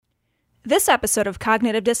This episode of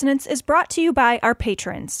Cognitive Dissonance is brought to you by our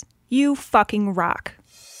patrons. You fucking rock.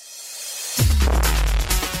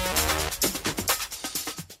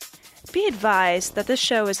 Be advised that this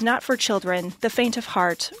show is not for children, the faint of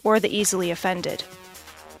heart, or the easily offended.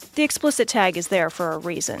 The explicit tag is there for a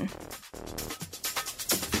reason.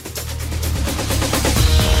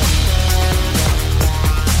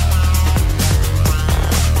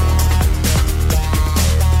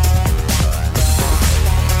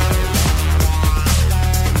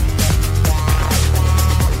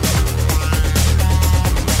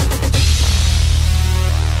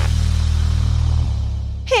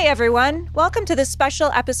 Hey everyone, welcome to this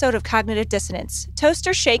special episode of Cognitive Dissonance,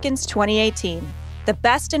 Toaster Shakins 2018, the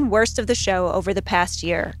best and worst of the show over the past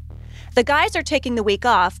year. The guys are taking the week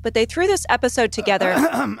off, but they threw this episode together.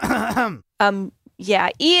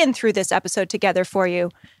 Ian threw this episode together for you.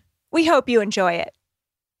 We hope you enjoy it.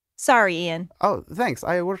 Sorry, Ian. Oh, thanks.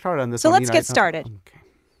 I worked hard on this So one. let's get started. Okay.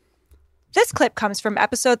 This clip comes from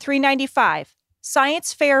episode 395,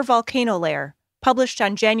 Science Fair Volcano Lair, published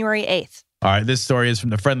on January 8th. All right, this story is from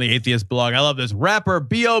the Friendly Atheist blog. I love this. Rapper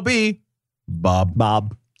B.O.B.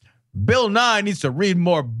 Bob. Bill Nye needs to read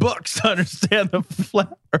more books to understand the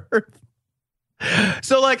flat earth.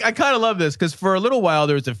 So, I kind of love this because for a little while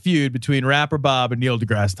there was a feud between rapper Bob and Neil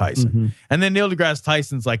deGrasse Tyson. Mm-hmm. And then Neil deGrasse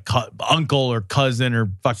Tyson's uncle or cousin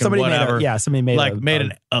or fucking whatever. Somebody made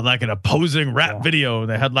an opposing rap video.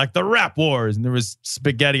 They had the rap wars and there was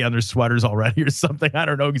spaghetti on their sweaters already or something. I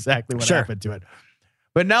don't know exactly what happened to it.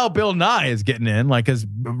 But now Bill Nye is getting in, because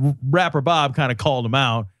rapper Bob kind of called him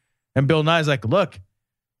out. And Bill Nye's like, look,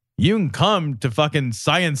 you can come to fucking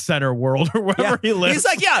Science Center World or wherever he lives. He's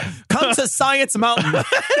like, come to Science Mountain.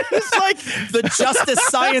 He's like, the Justice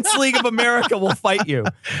Science League of America will fight you.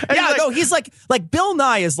 He's like Bill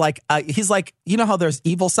Nye is he's like, you know how there's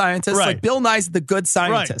evil scientists? Right. Like Bill Nye's the good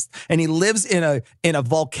scientist. Right. And he lives in a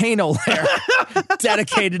volcano lair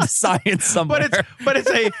dedicated to science somewhere. But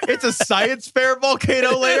it's a science fair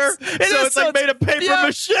volcano lair. It's made of paper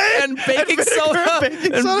mache and baking soda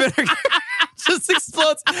and vinegar. Just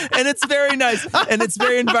explodes, and it's very nice, and it's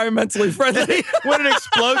very environmentally friendly. When it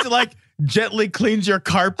explodes, it gently cleans your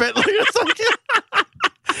carpet.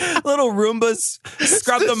 Little Roombas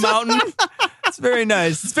scrub the mountain. It's very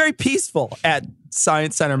nice. It's very peaceful at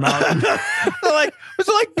Science Center Mountain.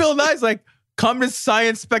 so Bill Nye's come to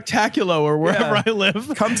Science Spectaculo or wherever I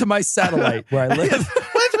live. Come to my satellite where I live.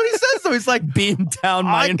 That's what he says. So he's like, beam down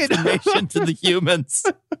my information to the humans.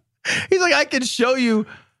 He's like, I can show you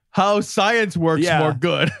how science works more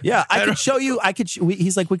good. Yeah, I could show you.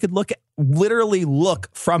 He's like, we could literally look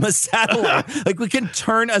from a satellite. We can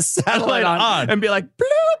turn a satellite on and be like,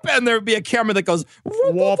 bloop, and there'd be a camera that goes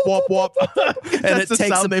whoop, whoop, whoop, and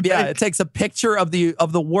it takes a picture of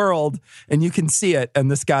the world, and you can see it.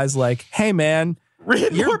 And this guy's like, hey man,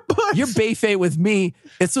 you're Bayface with me.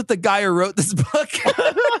 It's with the guy who wrote this book.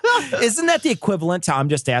 Isn't that the equivalent to I'm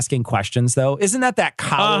just asking questions though? Isn't that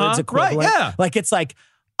college equivalent? Right, yeah. It's like,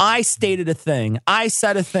 I stated a thing. I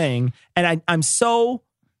said a thing, and I'm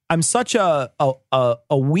such a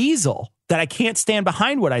weasel that I can't stand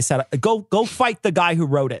behind what I said. Go fight the guy who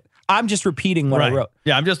wrote it. I'm just repeating what I wrote.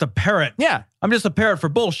 Yeah, I'm just a parrot. Yeah, I'm just a parrot for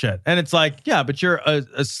bullshit. And it's but you're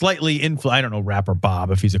a slightly I don't know rapper Bob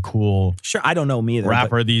if he's a cool. Sure, I don't know him either.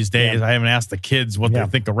 Rapper these days. Yeah. I haven't asked the kids what they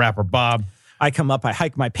think of rapper Bob. I come up, I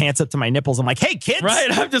hike my pants up to my nipples. I'm like, hey, kids.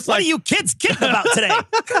 Right. I'm just what are you kids kidding about today?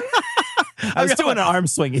 I was doing an arm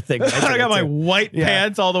swingy thing. I got my white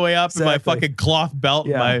pants all the way up and my fucking cloth belt.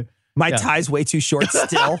 Yeah. My tie's way too short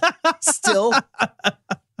still.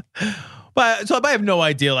 But I have no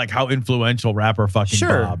idea how influential rapper fucking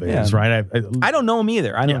Bob is, right? I don't know him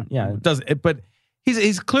either. I don't, but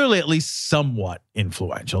he's clearly at least somewhat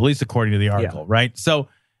influential, at least according to the article, right? So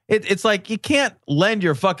it's you can't lend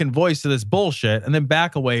your fucking voice to this bullshit and then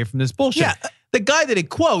back away from this bullshit. Yeah. The guy that he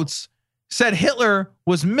quotes said Hitler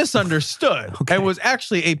was misunderstood and was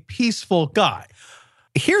actually a peaceful guy.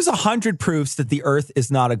 Here's 100 proofs that the Earth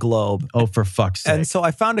is not a globe. Oh, for fuck's sake. And so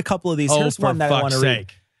I found a couple of these. Here's one that I want to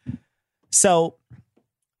read. So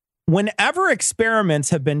whenever experiments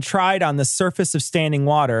have been tried on the surface of standing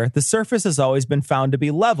water, the surface has always been found to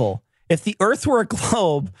be level. If the Earth were a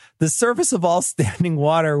globe, the surface of all standing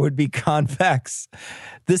water would be convex.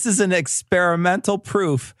 This is an experimental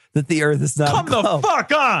proof that the Earth is not a globe. Come the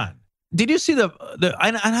fuck on. Did you see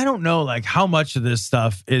I don't know how much of this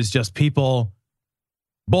stuff is just people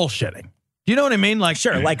bullshitting. Do you know what I mean?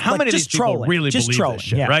 Sure. How many of these people really believe this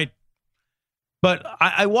shit, right? But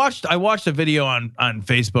I watched a video on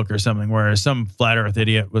Facebook or something where some flat earth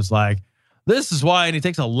idiot was like, This is why, and he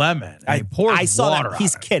takes a lemon and he pours water on it.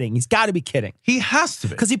 He's kidding. He's got to be kidding. He has to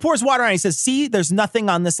be. Because he pours water on it. He says, see, there's nothing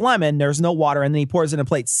on this lemon. There's no water. And then he pours it in a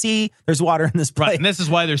plate. See, there's water in this plate. Right, and this is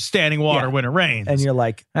why there's standing water when it rains. And you're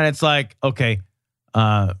like... And it's like, okay,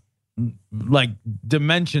 like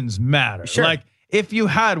dimensions matter. Sure. Like if you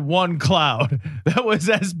had one cloud that was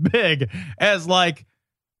as big as like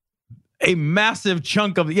a massive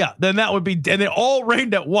chunk of, then that would be, and it all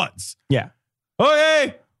rained at once. Yeah.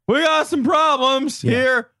 Okay, we got some problems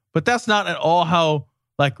here, but that's not at all how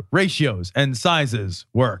like ratios and sizes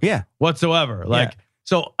work. Yeah. Whatsoever. Like,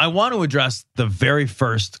 so I want to address the very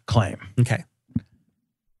first claim. Okay.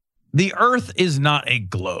 The Earth is not a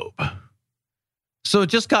globe. So it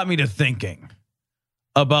just got me to thinking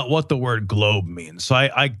about what the word globe means. So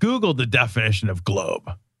I Googled the definition of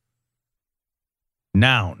globe.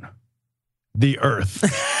 Noun, the Earth.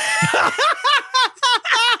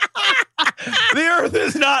 The Earth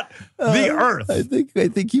is not the Earth. I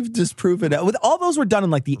think you've disproven it. With all those were done in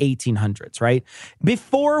like the 1800s, right?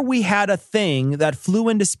 Before we had a thing that flew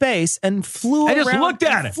into space and flew around. I just looked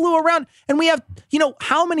at it. Flew around. And we have,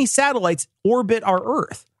 how many satellites orbit our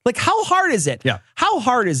Earth? Like, how hard is it? Yeah. How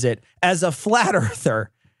hard is it as a flat earther,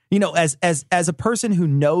 as a person who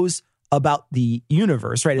knows about the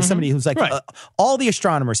universe, right? As somebody who's like, all the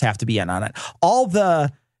astronomers have to be in on it. All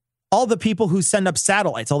the people who send up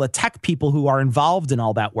satellites, all the tech people who are involved in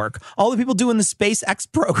all that work, all the people doing the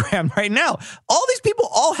SpaceX program right now, all these people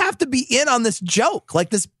all have to be in on this joke, like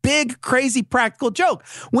this big, crazy practical joke.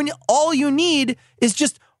 When all you need is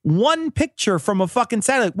just one picture from a fucking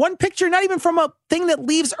satellite, one picture, not even from a thing that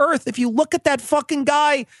leaves Earth. If you look at that fucking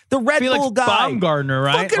guy, the Red Bull guy, Baumgartner,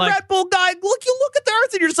 right? Fucking Red Bull guy. You look at the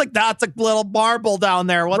Earth and you're just like, that's a little marble down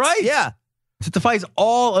there. Right? Yeah. It defies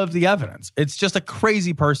all of the evidence. It's just a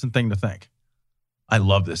crazy person thing to think. I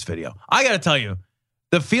love this video. I got to tell you,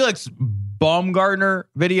 the Felix Baumgartner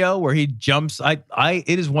video where he jumps, it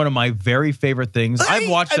is one of my very favorite things. I've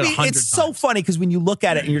watched it 100 times. It's so funny because when you look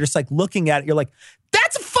at it and you're just like looking at it, you're like,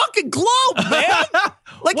 that's a fucking globe, man.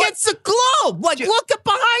 Like, it's a globe. Like, look up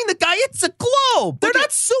behind the guy. It's a globe. They're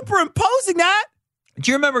not superimposing that. Do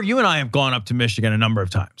you remember you and I have gone up to Michigan a number of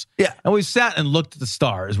times? Yeah. And we've sat and looked at the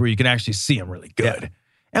stars where you can actually see them really good. Yeah.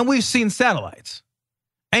 And we've seen satellites.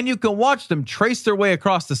 And you can watch them trace their way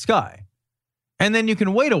across the sky. And then you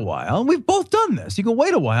can wait a while. And we've both done this. You can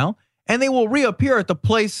wait a while and they will reappear at the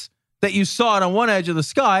place that you saw it on one edge of the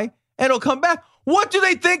sky and it'll come back. What do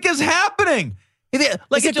they think is happening?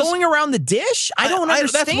 Like, is it going around the dish? I don't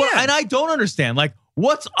understand. And I don't understand. Like,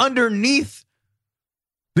 what's underneath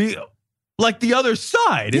the other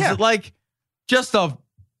side? Is it like just a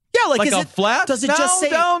like a flat? Does it just say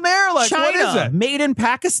down there? Like, China, what is it? made in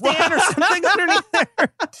Pakistan or something underneath there?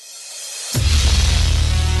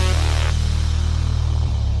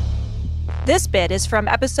 This bit is from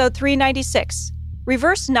episode 396,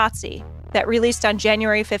 Reverse Nazi, that released on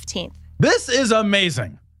January 15th. This is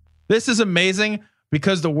amazing. This is amazing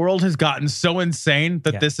because the world has gotten so insane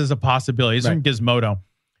that this is a possibility. It's from Gizmodo.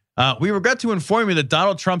 We regret to inform you that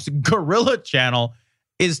Donald Trump's Gorilla channel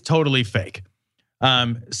is totally fake.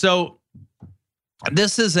 So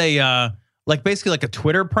this is a basically like a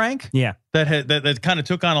Twitter prank. Yeah, that kind of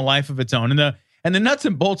took on a life of its own. And the nuts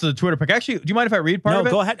and bolts of the Twitter prank. Actually, do you mind if I read part of it?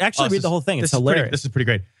 No, go ahead. Actually, read the whole thing. It's hilarious. This is pretty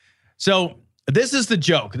great. So this is the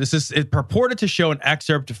joke. It purported to show an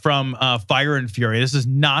excerpt from Fire and Fury. This is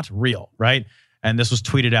not real, right? And this was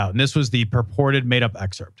tweeted out. And this was the purported made-up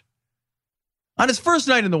excerpt. On his first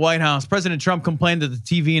night in the White House, President Trump complained that the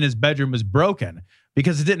TV in his bedroom was broken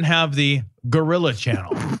because it didn't have the Gorilla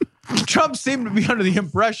channel. Trump seemed to be under the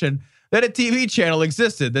impression that a TV channel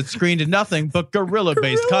existed that screened nothing but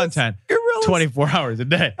gorilla-based content 24 hours a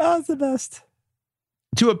day. Oh, it's the best.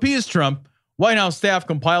 To appease Trump, White House staff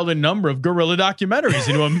compiled a number of gorilla documentaries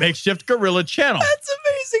into a makeshift gorilla channel. That's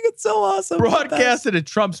amazing. It's so awesome. Broadcasted at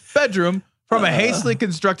Trump's bedroom from a hastily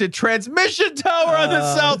constructed transmission tower on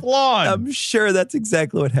the South Lawn. I'm sure that's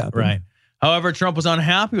exactly what happened. Right. However, Trump was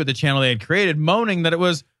unhappy with the channel they had created, moaning that it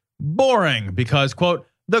was boring because, quote,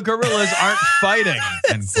 the gorillas aren't fighting,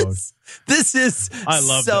 end quote. This is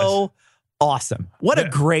so awesome. What a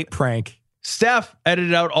great prank. Staff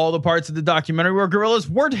edited out all the parts of the documentary where gorillas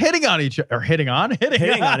weren't hitting on each other. Hitting on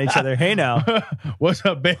each other. Hey now. What's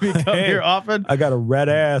up, baby? Come here often. I got a red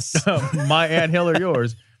ass. My anthill or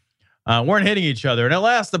yours. Weren't hitting each other. And at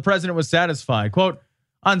last, the president was satisfied. Quote,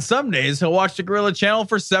 on some days, he'll watch the gorilla channel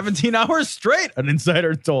for 17 hours straight, an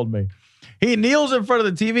insider told me. He kneels in front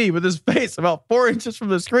of the TV with his face about 4 inches from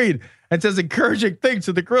the screen and says encouraging things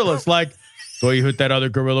to the gorillas like, the way you hit that other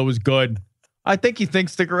gorilla was good. I think he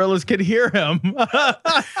thinks the gorillas can hear him.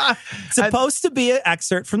 It's supposed to be an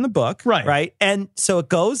excerpt from the book. Right. And so it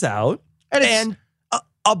goes out and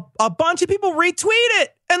a bunch of people retweet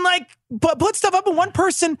it and like put stuff up. And one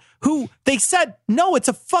person who they said, no, it's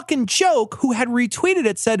a fucking joke, who had retweeted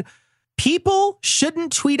it said, people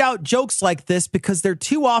shouldn't tweet out jokes like this because they're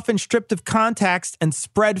too often stripped of context and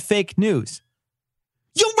spread fake news.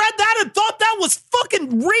 You read that and thought that was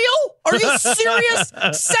fucking real? Are you serious?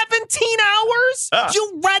 17 hours?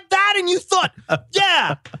 You read that and you thought,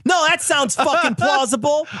 yeah, no, that sounds fucking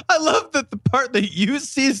plausible. I love that the part that you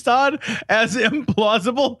seized on as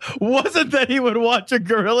implausible wasn't that he would watch a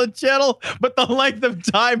gorilla channel, but the length of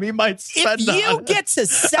time he might spend If you get to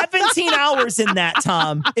 17 hours in that,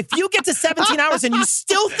 Tom, if you get to 17 hours and you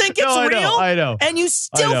still think it's real, I know. And you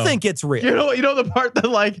still think it's real. You know the part that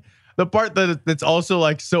like, the part that's also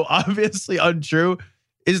like so obviously untrue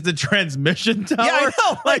is the transmission tower. Yeah, I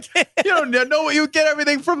know. Like you don't know what you get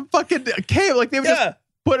everything from fucking cable. Like they would just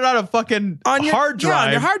put it on a fucking hard drive. Yeah,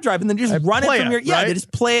 on your hard drive, and then you just run it from your right? They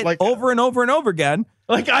just play it like, over and over and over again.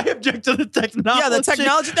 Like I object to the technology. Yeah, the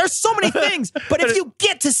technology. There's so many things. But if you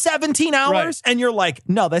get to 17 hours and you're like,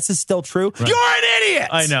 no, this is still true, you're an idiot.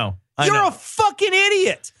 I know. You're a fucking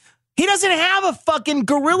idiot. He doesn't have a fucking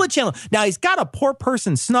gorilla channel. Now, he's got a poor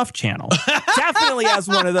person snuff channel. Definitely has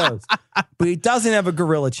one of those. But he doesn't have a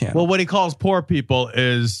gorilla channel. Well, what he calls poor people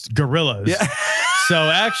is gorillas. Yeah. So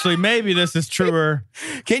actually, maybe this is truer.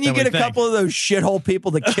 Can you get a couple of those shithole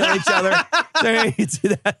people to kill each other? You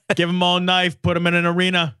do that. Give them all a knife, put them in an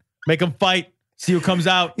arena, make them fight. See who comes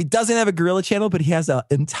out. He doesn't have a gorilla channel, but he has an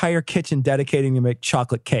entire kitchen dedicating to make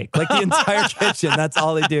chocolate cake. Like the entire kitchen. That's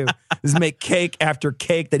all they do is make cake after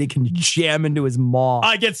cake that he can jam into his maw.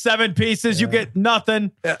 I get 7 pieces. You get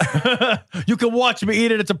nothing. You can watch me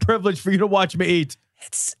eat it. It's a privilege for you to watch me eat.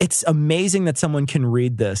 It's amazing that someone can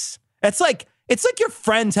read this. It's like your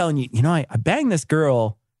friend telling you, you know, I banged this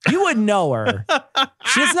girl. You wouldn't know her.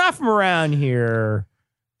 She's not from around here.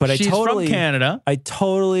 But she's from Canada. I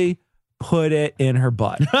totally put it in her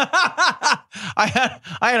butt. I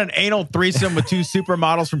had an anal threesome with 2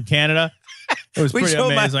 supermodels from Canada. It was pretty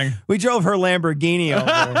amazing. We drove her Lamborghini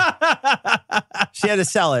over. She had to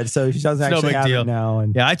sell it, so she doesn't actually have it now.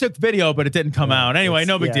 And yeah, I took video, but it didn't come out. Anyway,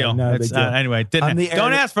 no big deal. No big deal. Anyway,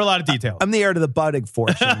 don't ask for a lot of details. I'm the heir to the budding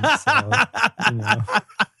fortune. So, you know.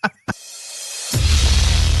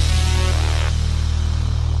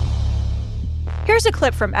 Here's a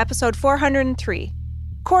clip from episode 403.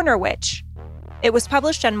 Corner Witch. It was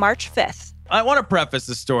published on March 5th. I want to preface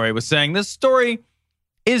this story with saying this story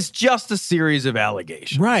is just a series of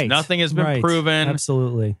allegations. Right. Nothing has been proven.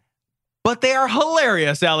 Absolutely. But they are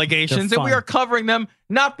hilarious allegations, and we are covering them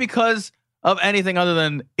not because of anything other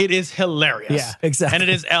than it is hilarious. Yeah, exactly. And it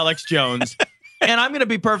is Alex Jones. And I'm going to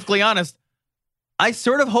be perfectly honest. I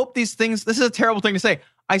sort of hope these things, this is a terrible thing to say.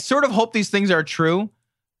 I sort of hope these things are true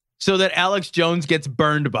so that Alex Jones gets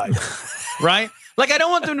burned by them. Right? Like, I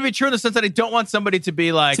don't want them to be true in the sense that I don't want somebody to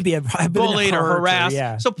be like bullied or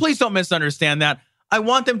harassed. So please don't misunderstand that. I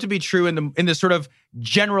want them to be true in this sort of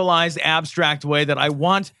generalized, abstract way that I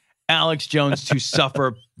want Alex Jones to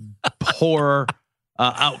suffer poor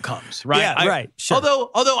outcomes. Right? Yeah, right. Sure.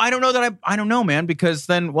 Although I don't know that I don't know, man, because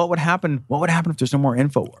then what would happen? What would happen if there's no more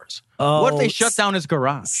InfoWars? Oh, what if they shut down his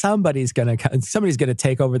garage? Somebody's gonna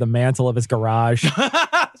take over the mantle of his garage.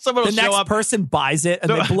 The next person buys it and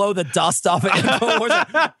they blow the dust off of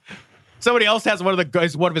InfoWars. Somebody else has one of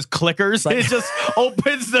his clickers. He just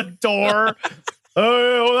opens the door.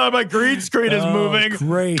 Oh, my green screen is moving.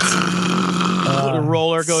 Great. The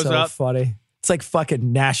roller goes up. Funny. It's like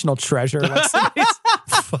fucking National Treasure. Like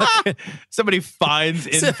somebody finds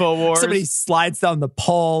InfoWars. Somebody slides down the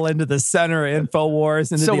pole into the center of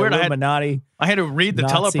InfoWars, into the Illuminati. I had to read the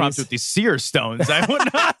teleprompter with these seer stones.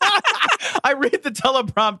 I read the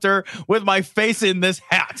teleprompter with my face in this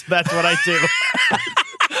hat. That's what I do.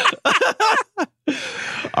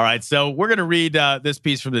 All right, so we're going to read this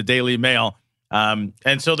piece from the Daily Mail. And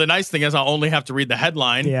so the nice thing is I'll only have to read the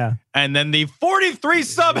headline. Yeah. And then the 43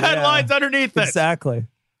 sub-headlines underneath it. Exactly.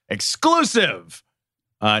 Exclusive.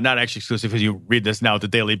 Not actually exclusive because you read this now at the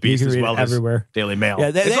Daily Beast as well as everywhere. Daily Mail. Yeah,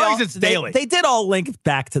 as long as it's daily. They did all link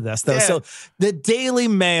back to this, though. Yeah. So the Daily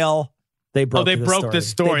Mail, they broke this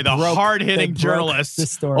story. The hard-hitting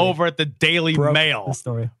journalists over at the Daily Mail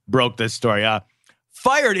broke this story.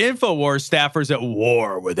 Fired InfoWars staffers at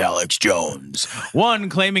war with Alex Jones. One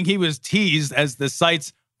claiming he was teased as the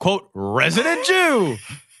site's, quote, resident Jew.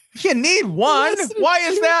 You need one. Why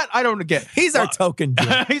is that? I don't get. He's our token Jew.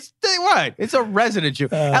 He's right. It's a resident Jew.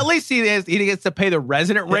 At least he gets to pay the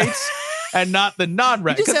resident rates. and not the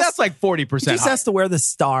non-red, because that's like 40%. He just has to wear the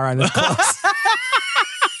star on his clothes.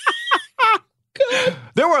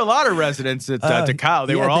 There were a lot of residents at DeKalb.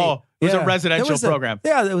 It was a residential program.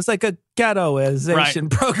 Yeah, it was like a ghettoization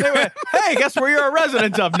program. Hey, guess where you're a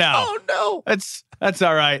resident of now? Oh, no. That's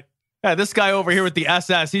all right. Yeah, this guy over here with the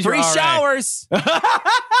SS, he's free your RA. showers.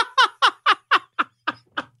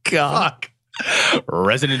 God. Fuck.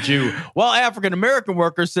 Resident Jew. While African-American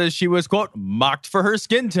worker says she was, quote, mocked for her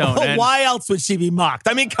skin tone. Oh, why else would she be mocked?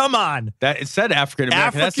 I mean, come on. It said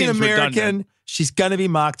African-American. African-American, she's going to be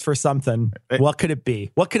mocked for something. What could it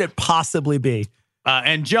be? What could it possibly be?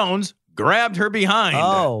 And Jones grabbed her behind.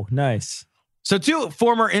 Oh, nice. So 2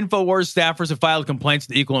 former InfoWars staffers have filed complaints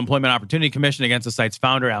to the Equal Employment Opportunity Commission against the site's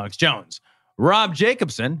founder, Alex Jones. Rob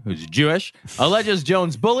Jacobson, who's Jewish, alleges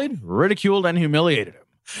Jones bullied, ridiculed, and humiliated him.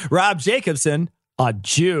 Rob Jacobson, a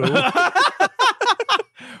Jew.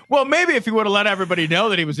 Well, maybe if he would have let everybody know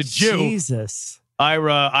that he was a Jew. Jesus.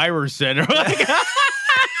 Ira Iverson.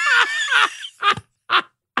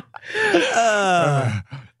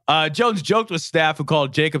 Jones joked with staff who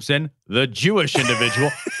called Jacobson the Jewish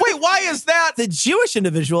individual. Wait, why is that? The Jewish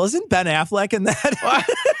individual? Isn't Ben Affleck in that?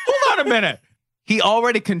 Hold on a minute. He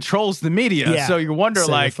already controls the media. So you wonder,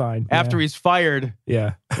 after he's fired,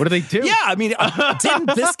 what do they do? Yeah, I mean,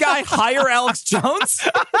 didn't this guy hire Alex Jones?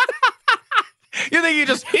 You think you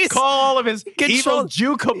just call all of his evil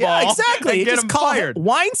Jew cabal exactly. and get him fired?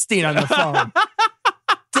 Weinstein on the phone.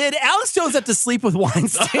 Did Alex Jones have to sleep with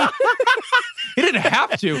Weinstein? He didn't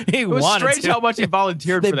have to. It was strange how much he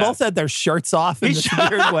volunteered for that. They both had their shirts off in this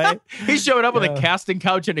weird way. He showed up with a casting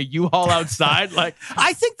couch and a U-Haul outside.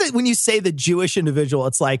 I think that when you say the Jewish individual,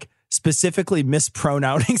 it's like specifically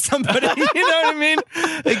mispronouncing somebody. You know what I mean?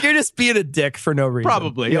 Like you're just being a dick for no reason.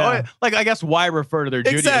 Probably. Yeah. I guess why refer to their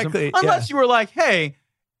Judaism? Exactly. Unless you were like, hey,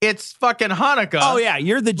 it's fucking Hanukkah. Oh, yeah.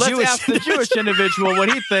 You're the Jewish. Let's ask the Jewish individual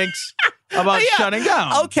what he thinks about shutting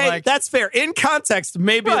down. Okay, that's fair. In context,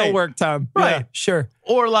 maybe it'll work, Tom. Right. Yeah, sure.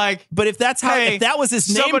 Or but if that's how, if that was his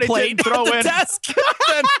nameplate at the desk,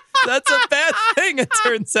 then that's a bad thing, it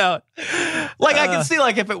turns out. I can see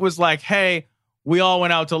if it was hey, we all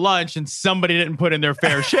went out to lunch and somebody didn't put in their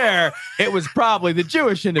fair share, it was probably the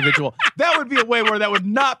Jewish individual. That would be a way where that would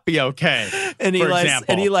not be okay. And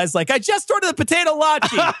Eli's like, I just ordered the potato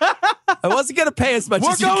latte. I wasn't going to pay as much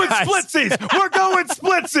as you guys. We're going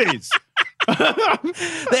splitsies.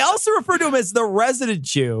 They also refer to him as the resident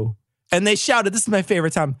Jew. And they shouted, this is my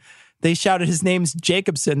favorite time. They shouted his name's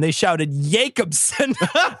Jacobson. They shouted Jacobson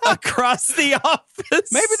across the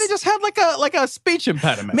office. Maybe they just had like a speech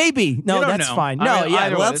impediment. Maybe. No, that's fine. No,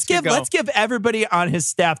 let's give everybody on his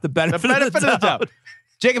staff the benefit of the doubt.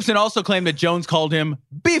 Jacobson also claimed that Jones called him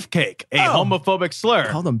beefcake, a homophobic slur.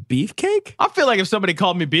 Called him beefcake? I feel like if somebody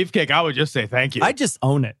called me beefcake, I would just say thank you. I'd just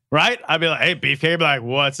own it. Right? I'd be like, hey, beefcake. I'd be like,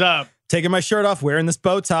 what's up? Taking my shirt off, wearing this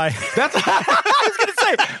bow tie. I was going to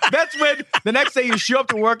say, that's when the next day you show up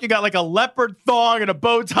to work, you got like a leopard thong and a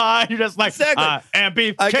bow tie. You're just like, and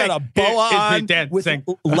beef. I got a boa on with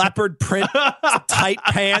leopard print tight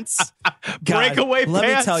pants. Breakaway pants.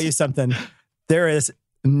 Let me tell you something. There is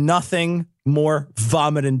nothing more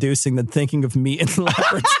vomit-inducing than thinking of me in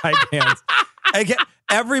leopard tight pants.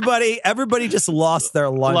 Everybody just lost their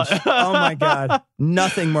lunch. Oh my God.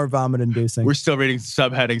 Nothing more vomit-inducing. We're still reading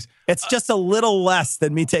subheadings. It's just a little less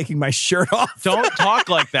than me taking my shirt off. Don't talk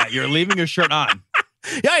like that. You're leaving your shirt on.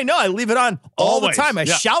 Yeah, I know. I leave it on all the time. I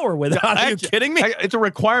shower with it on. Are you kidding me? It's a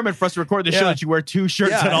requirement for us to record the show that you wear 2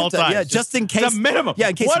 shirts at all times. Yeah, just in case. It's a minimum. Yeah,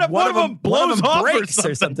 in case one of them blows off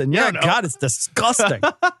or something. Yeah, God, it's disgusting.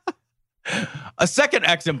 A second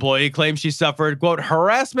ex-employee claims she suffered, quote,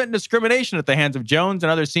 harassment and discrimination at the hands of Jones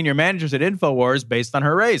and other senior managers at InfoWars based on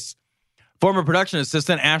her race. Former production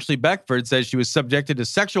assistant Ashley Beckford says she was subjected to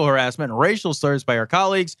sexual harassment and racial slurs by her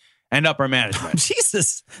colleagues and upper management.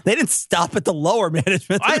 Jesus, they didn't stop at the lower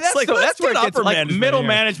management. That's where it gets like middle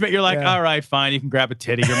management. You're like, all right, fine, you can grab a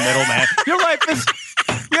titty. You're middle man. Your life is,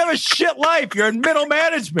 you have a shit life. You're in middle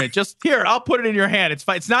management. Just here, I'll put it in your hand. It's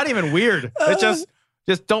fine. It's not even weird. It's just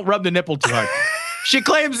don't rub the nipple too hard. She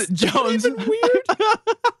claims Jones. Even weird.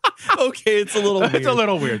 Okay, it's a little weird. It's a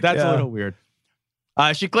little weird. That's a little weird.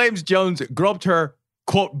 She claims Jones groped her,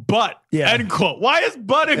 quote, butt, end quote. Why is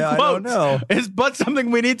butt in quotes? I don't know. Is butt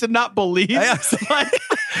something we need to not believe? Was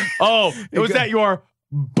that your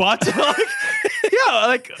butt?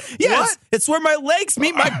 Yes, it's where my legs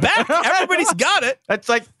meet my back. Everybody's got it. That's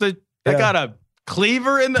like I got a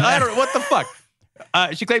cleaver in the, I don't know, what the fuck?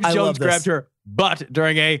 She claims Jones grabbed her butt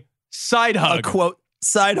during a side hug. A quote,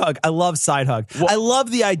 Side hug. I love side hug. Well, I love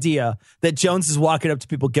the idea that Jones is walking up to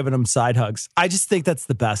people giving them side hugs. I just think that's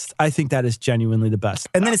the best. I think that is genuinely the best.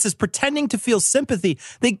 And then it says pretending to feel sympathy.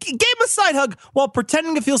 They gave him a side hug while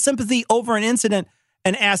pretending to feel sympathy over an incident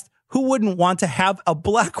and asked who wouldn't want to have a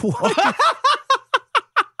black wife.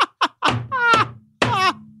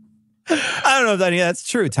 I don't know if any of that's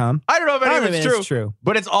true, Tom. I don't know if any of it's true,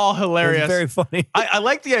 but it's all hilarious. It's very funny. I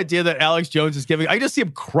like the idea that Alex Jones is giving. I just see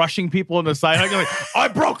him crushing people in the side hug. Like, I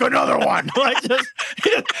broke another one. Like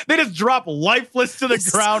they just drop lifeless to the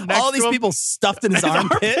ground next to him. All these people stuffed in his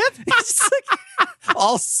armpit. He's like,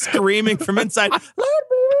 all screaming from inside.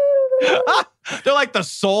 They're like the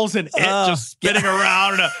souls in It, just spinning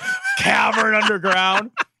around in a cavern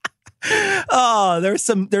underground. Oh, there's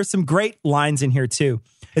some great lines in here too.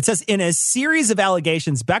 It says, in a series of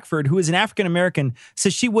allegations, Beckford, who is an African-American,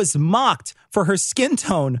 says she was mocked for her skin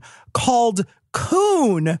tone, called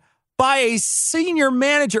coon by a senior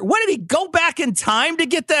manager. When did he go back in time to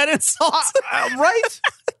get that insult? Right?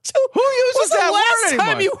 Who uses that word anymore?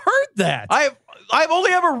 Last time you heard that? I've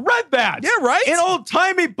only ever read that. Yeah, right? In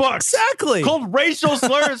old-timey books. Exactly. Called racial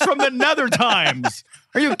slurs from the Nether Times.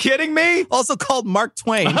 Are you kidding me? Also called Mark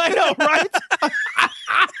Twain. I know, right?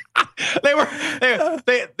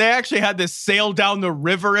 They actually had this sail down the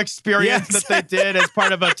river experience that they did as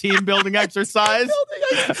part of a team building exercise.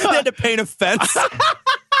 They had to paint a fence.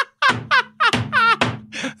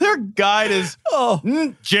 Their guide is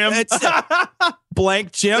Jim. It's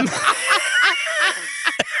blank Jim.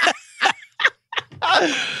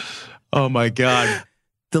 Oh my God.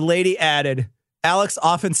 The lady added, Alex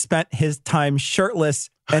often spent his time shirtless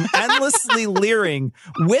and endlessly leering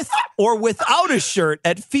with or without a shirt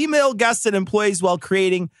at female guests and employees while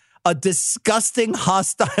creating a disgusting,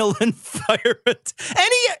 hostile environment.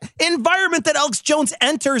 Any environment that Alex Jones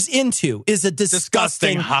enters into is a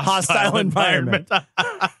disgusting hostile environment.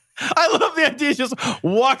 I love the idea. He's just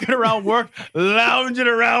walking around work, lounging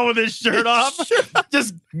around with his shirt off,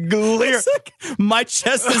 just glare. Like, my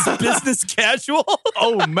chest is business casual.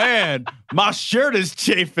 Oh, man. My shirt is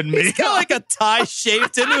chafing me. He's got like a tie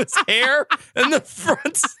shaved into his hair in the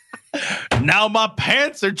front. Now my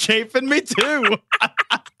pants are chafing me, too.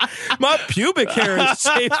 My pubic hair is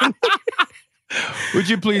chafing me. Would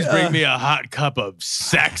you please bring me a hot cup of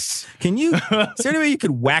sex? Is there any way you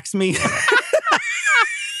could wax me?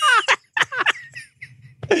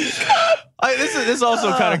 This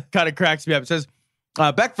also kind of cracks me up. It says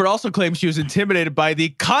Beckford also claims she was intimidated by the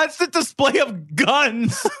constant display of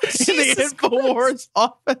guns in the InfoWars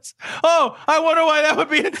office. Oh, I wonder why that would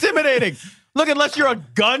be intimidating. Look, unless you're a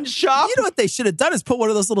gun shop. You know what they should have done is put one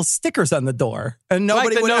of those little stickers on the door, and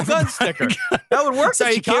nobody would have gun sticker. That would work. So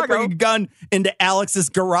you can't bring a gun into Alex's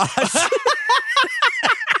garage. It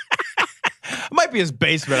might be his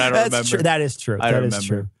basement. I don't remember. True. That is true. That is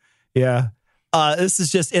true. Yeah. This is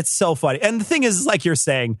just, it's so funny. And the thing is, like you're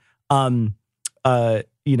saying, I'm not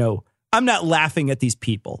laughing at these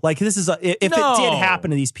people. Like this is, if it did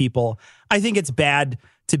happen to these people, I think it's bad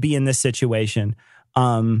to be in this situation.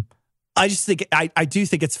 I just think, I do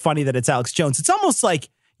think it's funny that it's Alex Jones. It's almost like,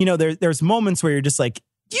 there's moments where you're just like,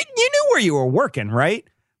 you knew where you were working, right?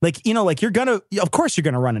 Like, like of course you're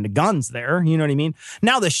going to run into guns there. You know what I mean?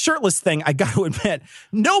 Now the shirtless thing, I got to admit,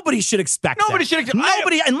 nobody should expect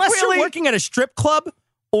that. Unless you're working at a strip club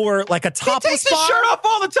or like a topless bar. He takes his shirt off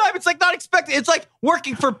all the time. It's like not expecting. It's like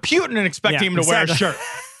working for Putin and expecting him to wear a shirt.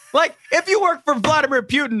 Like, if you work for Vladimir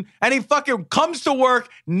Putin and he fucking comes to work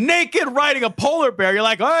naked riding a polar bear, you're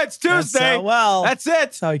like, oh, it's Tuesday. That's it.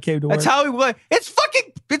 That's how he came to work. That's how he.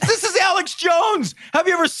 This is Alex Jones. Have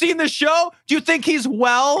you ever seen the show? Do you think he's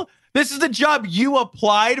well? This is the job you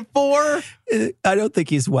applied for? I don't think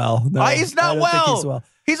he's well. No, he's not well. Think he's well.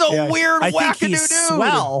 He's a weird wackadoo dude. He's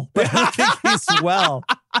swell, but I don't think he's well.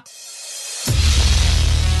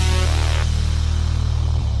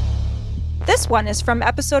 This one is from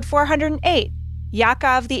episode 408,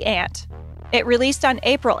 Yakov the Ant. It released on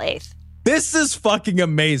April 8th. This is fucking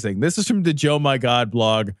amazing. This is from the Joe My God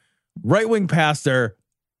blog. Right-wing pastor.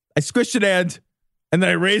 I squished an ant, and then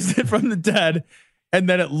I raised it from the dead, and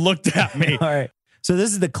then it looked at me. All right. So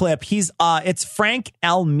this is the clip. It's Frank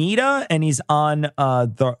Almeida, and he's on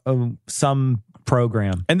some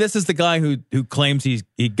program. And this is the guy who claims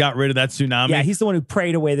he got rid of that tsunami. Yeah, he's the one who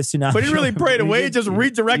prayed away the tsunami. But he really prayed away. He just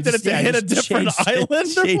redirected it to hit a different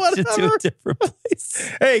island or whatever. It to a different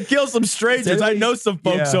place. Hey, kill some strangers. I know some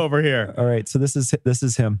folks over here. All right, so this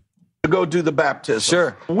is him. To go do the baptism.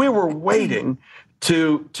 Sure. We were waiting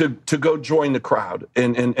to go join the crowd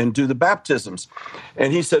and do the baptisms.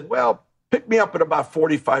 And he said, well, picked me up in about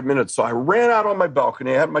 45 minutes. So I ran out on my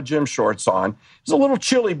balcony. I had my gym shorts on. It was a little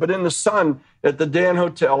chilly, but in the sun at the Dan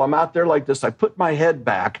Hotel, I'm out there like this. I put my head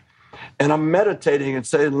back and I'm meditating and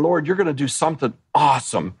saying, Lord, you're going to do something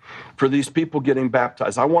awesome for these people getting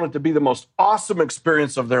baptized. I want it to be the most awesome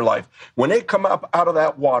experience of their life. When they come up out of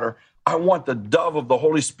that water, I want the dove of the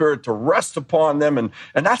Holy Spirit to rest upon them. And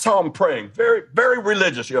that's how I'm praying. Very, very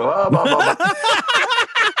religious. You know, blah, blah, blah.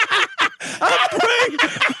 I'm praying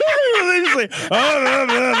very religiously. You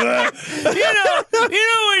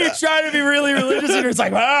know when you're trying to be really religious and you're just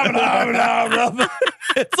like, blah, blah, blah, blah.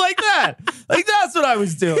 It's like that. Like, that's what I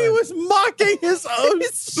was doing. He was mocking his own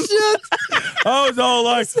shit. I was all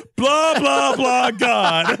like, blah, blah, blah,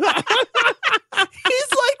 God.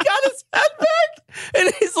 He's like got his head back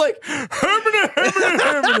and he's like,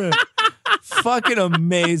 hermina. Fucking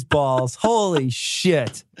amazeballs. Holy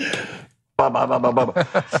shit. Bah, bah, bah, bah,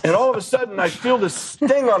 bah. And all of a sudden I feel this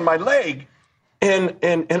sting on my leg. And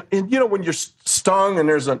you know, when you're stung and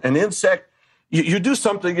there's an insect, you do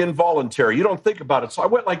something involuntary. You don't think about it. So I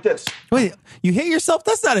went like this. Wait, you hit yourself?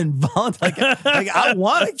 That's not involuntary. Like I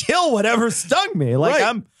want to kill whatever stung me. Like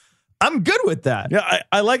right. I'm good with that. Yeah,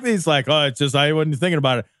 I like these. Like, oh, it's just I wasn't thinking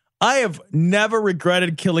about it. I have never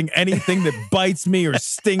regretted killing anything that bites me or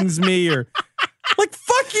stings me or. Like,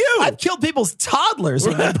 fuck you. I've killed people's toddlers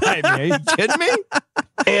when they bite me. Are you kidding me?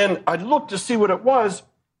 And I looked to see what it was,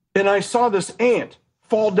 and I saw this ant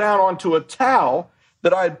fall down onto a towel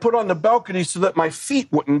that I had put on the balcony so that my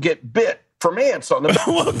feet wouldn't get bit from ants on the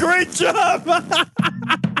balcony. Well, great job.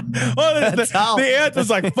 The ant was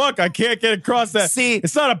like, fuck, I can't get across that. See,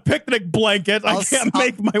 it's not a picnic blanket. I can't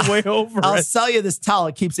make my way over it. I'll sell you this towel.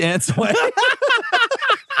 It keeps ants away.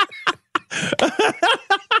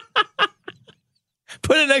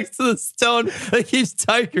 Put it next to the stone that keeps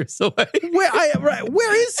tigers away.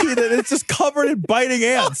 Where is he that it's just covered in biting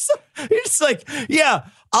ants? He's just like, yeah,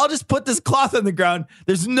 I'll just put this cloth on the ground.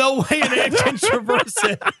 There's no way an ant can traverse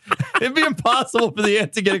it. It'd be impossible for the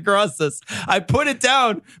ant to get across this. I put it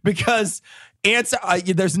down because ants,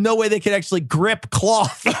 there's no way they can actually grip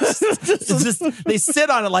cloth. It's just, they sit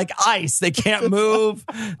on it like ice. They can't move.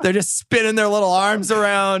 They're just spinning their little arms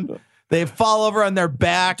around. They fall over on their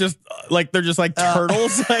back. Just like they're just like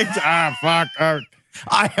turtles. Like, fuck.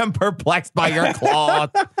 I am perplexed by your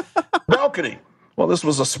cloth. Balcony. Well, this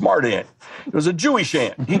was a smart ant. It was a Jewish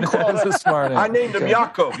ant. He crawled up. A smart ant. I named him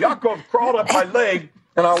Yaakov. Yaakov crawled up my leg,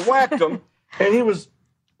 and I whacked him, and he was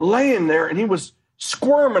laying there, and he was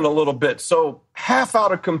squirming a little bit. So half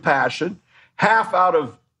out of compassion, half out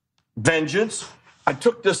of vengeance, I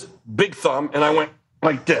took this big thumb, and I went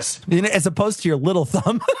like this. As opposed to your little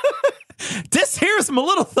thumb. This here's my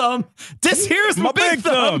little thumb. This here's my big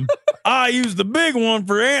thumb. I use the big one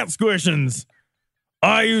for ant squishings.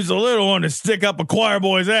 I use the little one to stick up a choir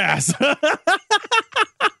boy's ass.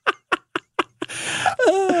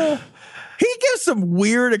 He gives some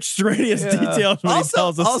weird extraneous details when he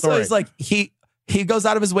tells a story. Also, it's like he goes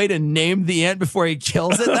out of his way to name the ant before he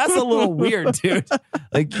kills it. That's a little weird, dude.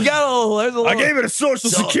 Like, you got there's a little. I gave it a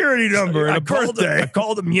social security number and a birthday. I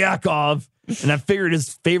called him Yakov, and I figured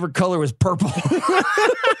his favorite color was purple.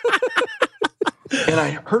 And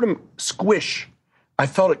I heard him squish. I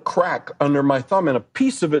felt it crack under my thumb, and a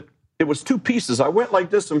piece of it, it was two pieces. I went like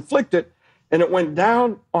this and flicked it, and it went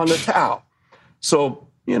down on the towel. So,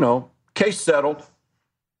 you know, case settled,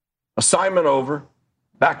 assignment over,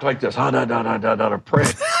 back like this. Pray.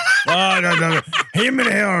 Him and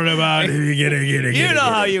hell about it. You know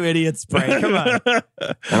how you idiots pray. Come on.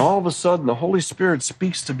 And all of a sudden, the Holy Spirit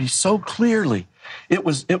speaks to me so clearly. It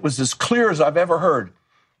was as clear as I've ever heard.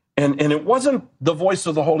 And it wasn't the voice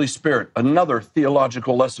of the Holy Spirit, another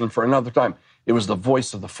theological lesson for another time. It was the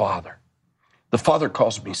voice of the Father. The Father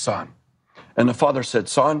calls me son. And the Father said,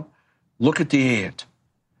 son, look at the ant.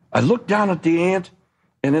 I looked down at the ant,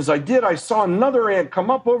 and as I did, I saw another ant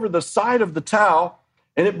come up over the side of the towel,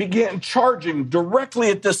 and it began charging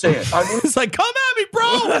directly at this ant. I mean, it's like, come at me,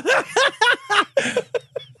 bro.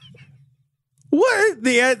 What?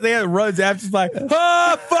 The ant runs after, like,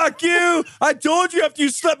 fuck you. I told you after you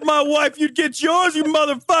slept with my wife, you'd get yours, you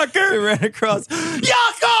motherfucker. He ran across.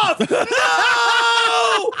 Yakov!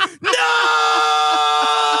 No! No!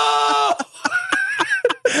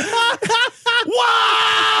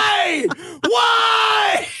 Why?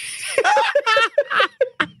 Why?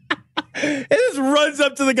 It just runs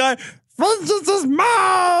up to the guy. Vengeance is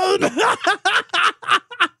mine.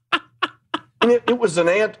 And it was an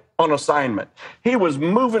ant on assignment. He was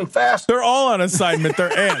moving fast. They're all on assignment.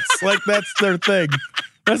 They're ants. Like, that's their thing.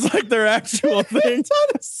 That's like their actual thing. It's on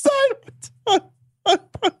assignment.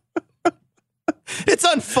 It's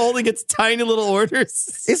unfolding its tiny little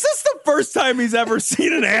orders. Is this the first time he's ever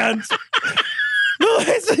seen an ant? No,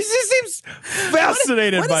 he seems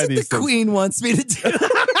fascinated by these the things. Queen wants me to do?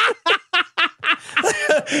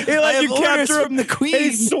 He let you capture him from the Queen. And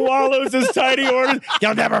he swallows his tiny orders.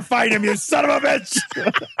 You'll never find him, you son of a bitch.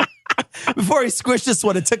 Before he squished this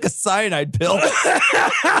one, it took a cyanide pill.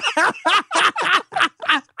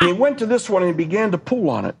 He went to this one and he began to pull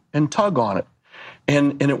on it and tug on it.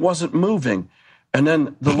 And it wasn't moving. And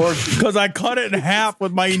then the Lord... Because I cut it in half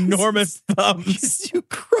with my enormous thumbs. You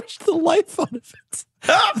crushed the life out of it.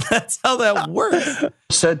 That's how that works.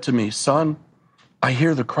 Said to me, son, I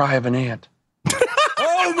hear the cry of an ant.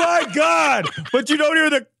 Oh my God. But you don't hear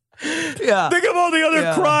the... Yeah. Think of all the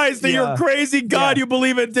other cries that your crazy God you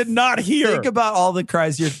believe in did not hear. Think about all the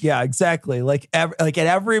cries. Yeah, exactly. Like at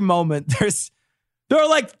every moment, there are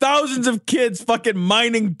like thousands of kids fucking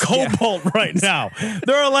mining cobalt right now.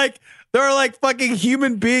 There are like fucking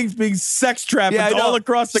human beings being sex trafficked all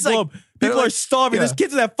across the globe. People are starving. There's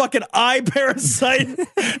kids with that fucking eye parasite.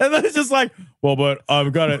 And then it's just like, well, but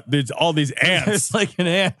I've got it. There's all these ants. There's like an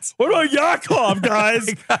ant. What about Yakov,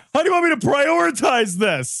 guys? How do you want me to prioritize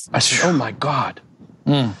this? I said, oh my God.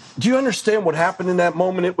 Do you understand what happened in that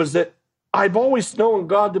moment? It was that I've always known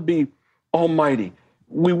God to be almighty.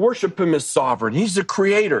 We worship him as sovereign. He's the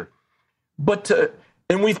creator.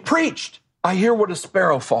 And we've preached. I hear what a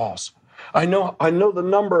sparrow falls. I know the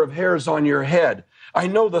number of hairs on your head. I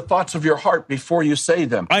know the thoughts of your heart before you say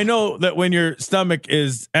them. I know that when your stomach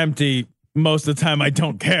is empty, most of the time I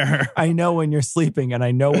don't care. I know when you're sleeping and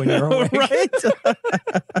I know when you're awake. Right?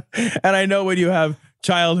 And I know when you have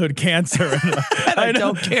childhood cancer. And I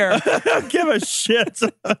don't care. I don't give a shit.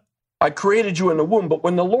 I created you in the womb, but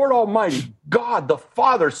when the Lord Almighty, God the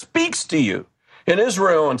Father, speaks to you in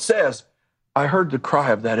Israel and says, I heard the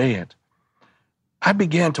cry of that ant, I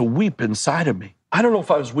began to weep inside of me. I don't know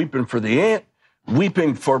if I was weeping for the ant,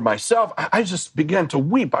 weeping for myself. I just began to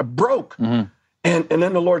weep. I broke. Mm-hmm. And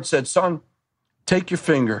then the Lord said, son, take your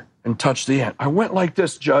finger and touch the ant. I went like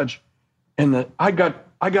this, Judge, and I got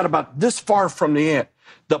about this far from the ant.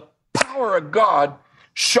 The power of God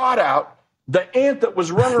shot out. The ant that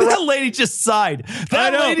was running around. That lady just sighed.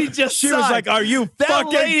 That lady just She sighed. was like, are you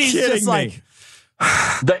fucking kidding me?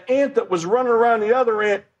 The ant that was running around the other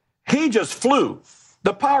ant, he just flew.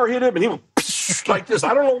 The power hit him and he went like this.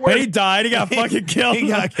 I don't know where. He died. He got fucking killed. He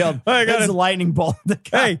got killed. There's a lightning bolt.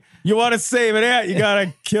 Hey, you want to save an ant? You got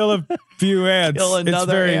to kill a few ants. Kill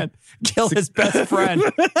another ant. Kill his best friend.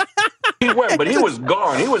 He went, but he was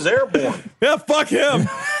gone. He was airborne. Yeah, fuck him.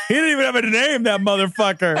 He didn't even have a name, that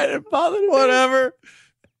motherfucker. I didn't bother to Whatever.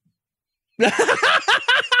 There's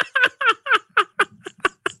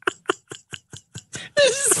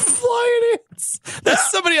just flying ants. There's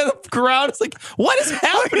somebody on the ground. It's like, what is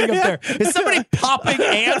happening up there? Is somebody popping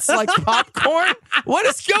ants like popcorn? What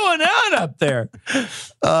is going on up there?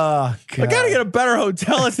 Oh, God. I got to get a better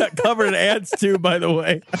hotel. It's not covered in ants, too, by the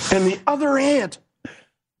way. And the other ant,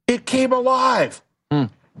 it came alive. And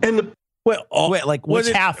the Wait, like which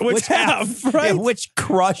half? Which half? Right? Yeah, which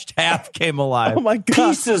crushed half came alive? Oh my God!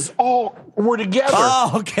 Pieces all were together.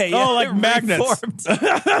 Oh, okay. Yeah, oh, like magnets,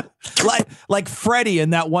 like Freddy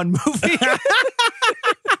in that one movie.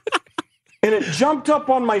 And it jumped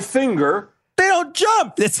up on my finger. They don't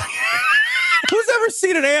jump. Who's ever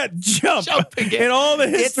seen an ant jump in all the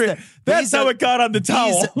history? That's how it got on the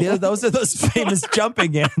towel. Those are those famous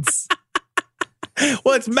jumping ants.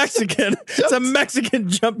 Well, it's Mexican. It's a Mexican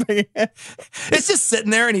jumping ant. It's just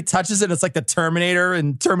sitting there and he touches it. It's like the Terminator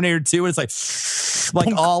in Terminator 2. And it's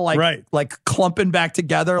like all like clumping back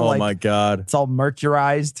together. Oh like, my God. It's all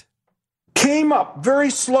mercurized. Came up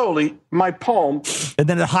very slowly, my palm. And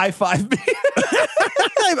then it high-fived me.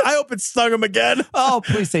 I hope it stung him again. Oh,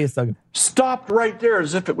 please say it stung him. Stopped right there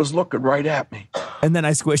as if it was looking right at me. And then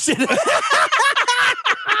I squished it.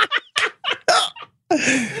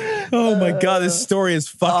 Oh my God, this story is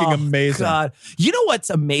fucking amazing. God. You know what's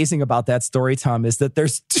amazing about that story, Tom, is that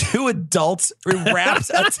there's two adults rapt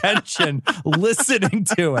attention listening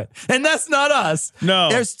to it. And that's not us. No.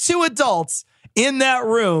 There's two adults in that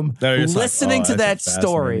room listening to that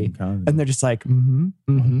story. And they're just like,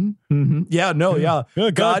 yeah, no, yeah.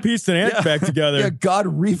 God pieced an ant back together. Yeah, God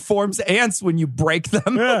reforms ants when you break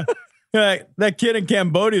them. Yeah, that kid in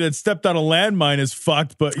Cambodia that stepped on a landmine is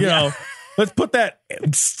fucked, but you know, let's put that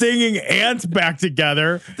stinging ant back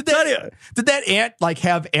together. Did that ant like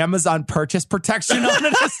have Amazon purchase protection on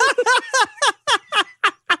it?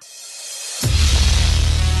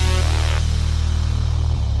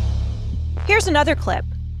 Here's another clip.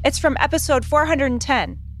 It's from episode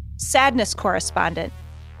 410, Sadness Correspondent,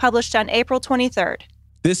 published on April 23rd.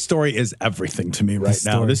 This story is everything to me right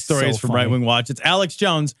now. This story is from Right Wing Watch. It's Alex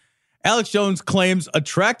Jones. Alex Jones claims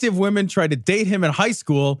attractive women tried to date him in high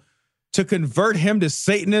school to convert him to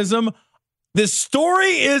Satanism. This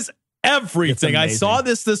story is everything. I saw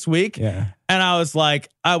this week, and I was like,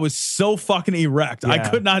 I was so fucking erect. I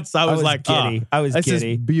could not. I was like, giddy. I was giddy. This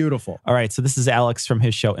is beautiful. All right, so this is Alex from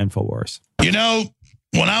his show InfoWars. You know,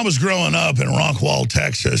 when I was growing up in Rockwall,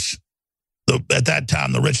 Texas, at that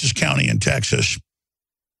time the richest county in Texas,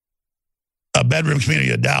 a bedroom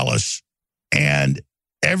community of Dallas, and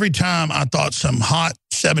every time I thought some hot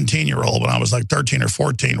 17-year-old when I was like 13 or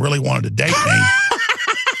 14 really wanted to date me.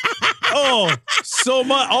 Oh, so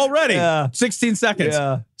much already. 16 seconds.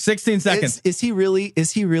 16 seconds. Is he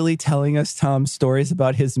really telling us, Tom, stories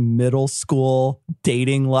about his middle school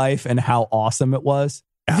dating life and how awesome it was?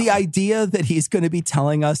 Yeah. The idea that he's going to be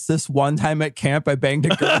telling us this one time at camp I banged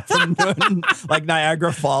a girl from like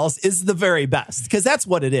Niagara Falls is the very best, because that's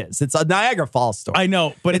what it is. It's a Niagara Falls story. I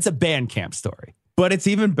know, but it's a band camp story. But it's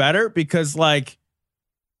even better because like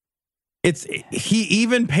he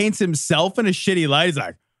even paints himself in a shitty light. He's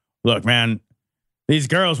like, look, man, these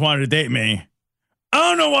girls wanted to date me. I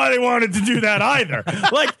don't know why they wanted to do that either.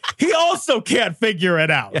 Like, he also can't figure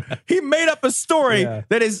it out. Yeah. He made up a story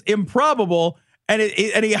that is improbable, and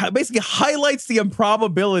he basically highlights the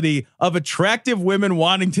improbability of attractive women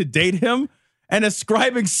wanting to date him and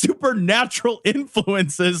ascribing supernatural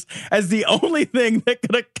influences as the only thing that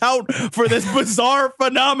could account for this bizarre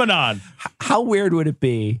phenomenon. How weird would it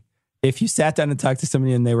be if you sat down and talked to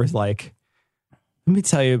somebody and they were like, let me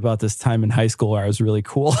tell you about this time in high school where I was really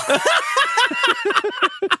cool.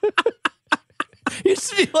 You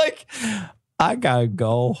just be like, I gotta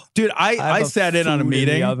go. Dude, I sat in on a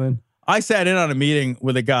meeting. I sat in on a meeting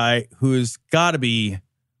with a guy who's got to be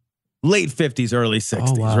late 50s, early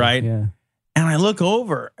 60s, right? Yeah. And I look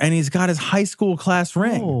over and he's got his high school class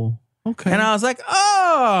ring. Oh, okay. And I was like,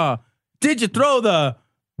 oh, did you throw the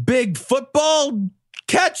big football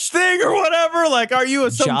catch thing or whatever? Like, are you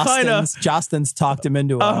kind of... Justin's talked him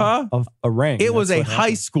into a ring. It was a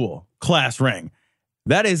high school class ring.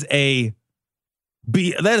 That is a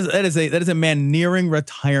man nearing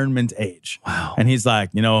retirement age. Wow. And he's like,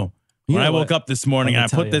 when I woke up this morning and I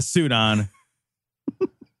put this suit on,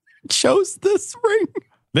 chose this ring.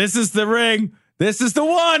 This is the ring. This is the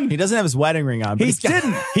one. He doesn't have his wedding ring on. But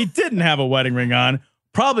He didn't have a wedding ring on.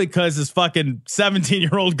 Probably because his fucking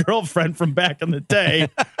 17-year-old girlfriend from back in the day.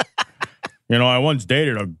 I once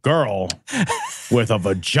dated a girl with a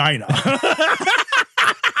vagina.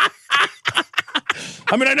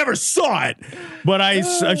 I mean, I never saw it,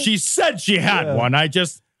 but she said she had one.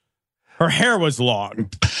 Her hair was long.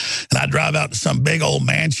 And I drive out to some big old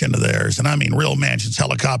mansion of theirs. And I mean, real mansions,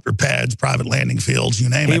 helicopter pads, private landing fields, you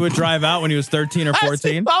name it. He would drive out when he was 13 or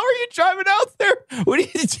 14. How are you driving out there? What are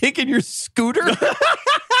you taking your scooter?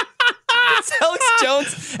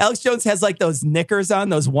 Alex Jones has like those knickers on,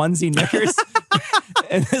 those onesie knickers,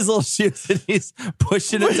 and his little shoes, and he's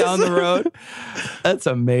pushing it down the road. That's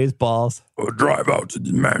amazeballs. We'll drive out to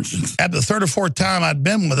the mansions. At the third or fourth time I'd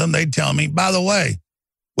been with them, they'd tell me, by the way,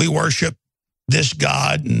 we worship this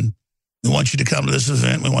God, and we want you to come to this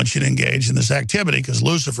event. We want you to engage in this activity because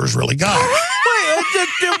Lucifer's really God. Wait,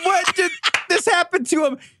 what did this happen to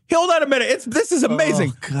him? Hold on a minute. This is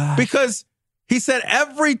amazing because he said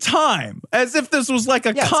every time, as if this was like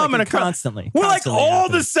a common occurrence. Constantly. We're like all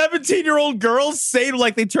the 17-year-old girls say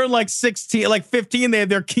like they turn like 16, like 15, they have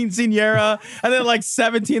their quinceañera, and then like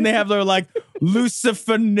 17, they have their like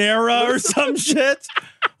Lucifanera or some shit.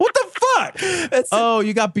 What the fuck?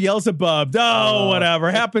 You got Beelzebub.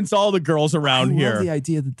 Whatever. Happens to all the girls around here. I love the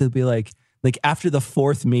idea that they'll be like after the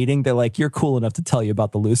fourth meeting, they're like, you're cool enough to tell you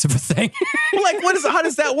about the Lucifer thing. Like, how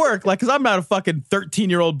does that work? Like, because I'm not a fucking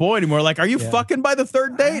 13-year-old boy anymore. Like, are you fucking by the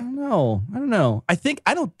third date? I don't know. I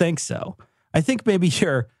don't think so. I think maybe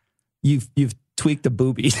you've tweaked a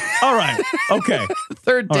boobie. All right. Okay.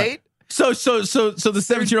 Third date. Right. So the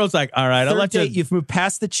 17-year-old's like, all right, I'll let you. You've moved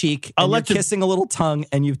past the cheek. You're kissing a little tongue,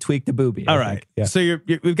 and you've tweaked the boobie. All right. Yeah. So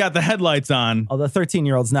we've got the headlights on. Oh, the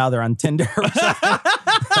 13-year-olds now they're on Tinder.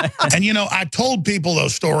 And I told people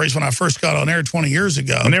those stories when I first got on air 20 years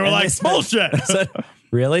ago, and they were like, bullshit.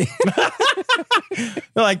 Really? They're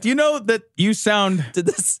like, do you know that you sound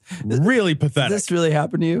really pathetic? Did this really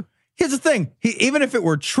happen to you? Here's the thing. Even if it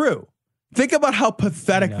were true, think about how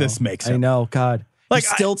pathetic this makes him. I know, God. Like,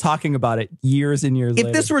 you're still talking about it years and years later.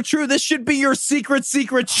 If this were true, this should be your secret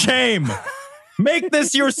shame. Make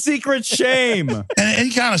this your secret shame. And he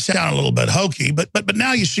kind of sounded a little bit hokey, but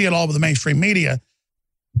now you see it all over the mainstream media.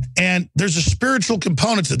 And there's a spiritual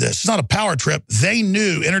component to this. It's not a power trip. They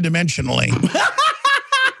knew interdimensionally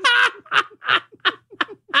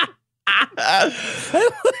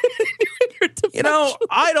You know,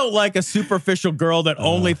 I don't like a superficial girl that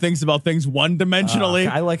only thinks about things one-dimensionally.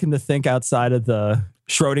 I like him to think outside of the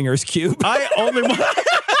Schrodinger's cube. I only want...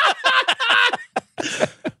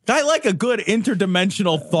 I like a good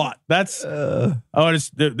interdimensional thought. That's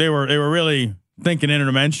they were really thinking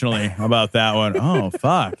interdimensionally about that one. Oh,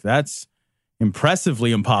 fuck. That's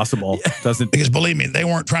impressively impossible. Because believe me, they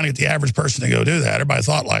weren't trying to get the average person to go do that. Everybody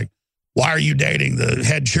thought like, why are you dating the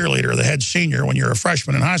head cheerleader or the head senior when you're a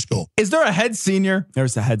freshman in high school? Is there a head senior?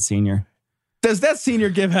 There's a head senior. Does that senior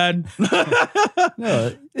give head?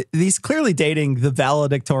 No, he's clearly dating the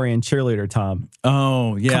valedictorian cheerleader, Tom.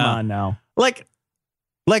 Oh, yeah. Come on now.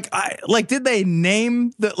 Did they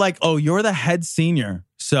name oh, you're the head senior.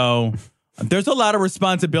 So there's a lot of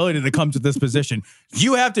responsibility that comes with this position.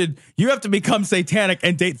 You have to become satanic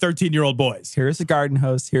and date 13-year-old boys. Here's a garden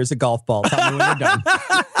hose. Here's a golf ball. Tell me when you're done.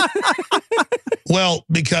 Well,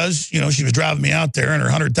 because, she was driving me out there in her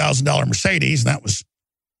 $100,000 Mercedes, and that was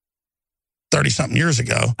 30-something years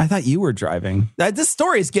ago. I thought you were driving. This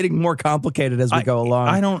story is getting more complicated as we go along.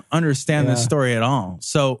 I don't understand this story at all.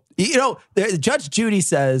 So, Judge Judy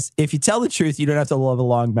says, if you tell the truth, you don't have to live a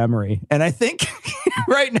long memory. And I think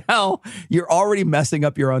right now, you're already messing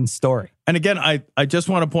up your own story. And again, I just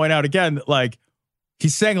want to point out again,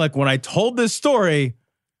 he's saying, when I told this story,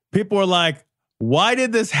 people were like, why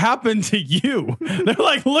did this happen to you? They're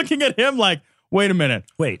looking at him wait a minute.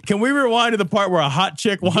 Wait. Can we rewind to the part where a hot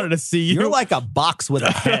chick wanted to see you? You're like a box with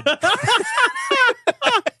a head.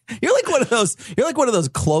 You're like one of those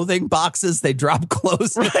clothing boxes they drop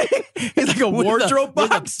clothes in. Right? He's like a wardrobe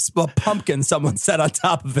box. A pumpkin someone set on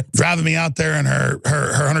top of it. Driving me out there in her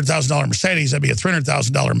 $100,000 Mercedes, that'd be a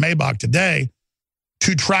 $300,000 Maybach today,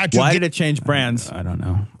 to try to Why did it change brands? I don't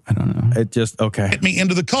know. It just, okay. Get me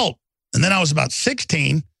into the cult. And then I was about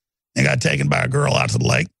 16 and got taken by a girl out to the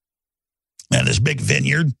lake. And this big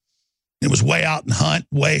vineyard. It was way out in Hunt,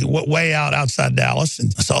 way out outside Dallas.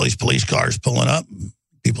 And I saw these police cars pulling up,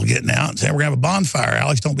 people getting out and saying, we're going to have a bonfire.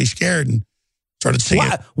 Alex, don't be scared. And started seeing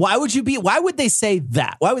why would they say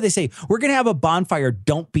that? Why would they say, we're going to have a bonfire,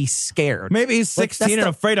 don't be scared? Maybe he's 16 and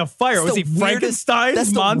afraid of fire. Was he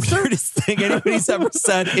Frankenstein's monster? That's the weirdest thing anybody's ever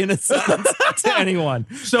said in a sentence to anyone.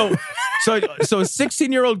 So a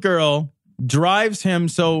 16-year-old girl drives him.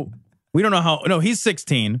 So we don't know how. No, he's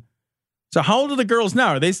 16. So how old are the girls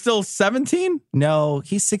now? Are they still 17? No,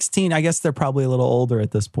 he's 16. I guess they're probably a little older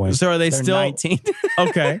at this point. So are they're still 19?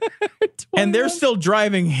 Okay. And they're still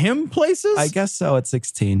driving him places? I guess so at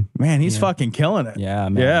 16. Man, he's fucking killing it. Yeah,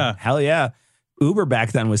 man. Yeah. Hell yeah. Uber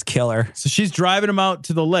back then was killer. So she's driving him out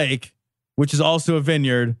to the lake, which is also a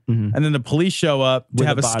vineyard. Mm-hmm. And then the police show up to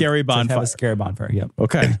have a scary bonfire. To have a scary bonfire, yep.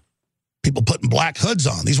 Okay. People putting black hoods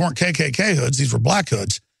on. These weren't KKK hoods. These were black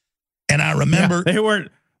hoods. And I remember... Yeah,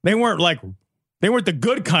 they weren't the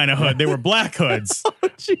good kind of hood. They were black hoods. Oh,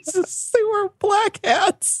 Jesus. They were black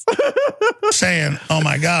hats. Saying, oh,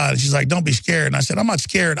 my God. She's like, don't be scared. And I said, I'm not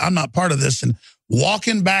scared. I'm not part of this. And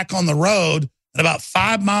walking back on the road, and about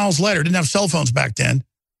 5 miles later, didn't have cell phones back then.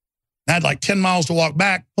 I had 10 miles to walk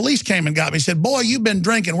back. Police came and got me. Said, boy, you've been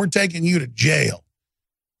drinking. We're taking you to jail.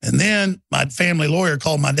 And then my family lawyer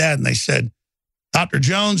called my dad, and they said, Dr.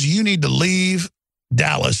 Jones, you need to leave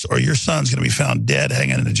Dallas or your son's going to be found dead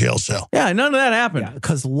hanging in a jail cell. Yeah, none of that happened.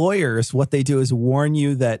 Because lawyers, what they do is warn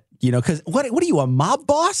you that, because what are you, a mob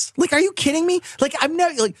boss? Are you kidding me? I'm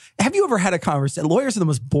not, have you ever had a conversation? Lawyers are the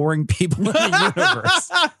most boring people in the universe.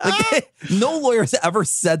 No lawyer's ever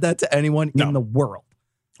said that to anyone in the world.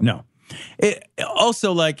 No.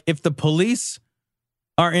 Also, if the police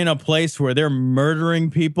are in a place where they're murdering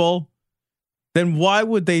people, then why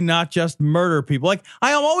would they not just murder people?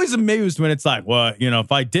 I am always amused when it's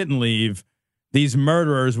if I didn't leave, these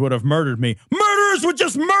murderers would have murdered me. Murderers would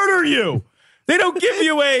just murder you. They don't give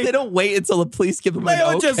you They don't wait until the police give them an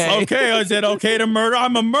okay. Is it okay to murder?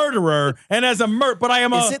 I'm a murderer. And as a but I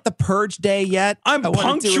am Is it the purge day yet? I'm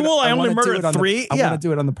punctual. I only murdered 3. I want to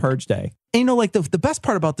do it on the purge day. And the best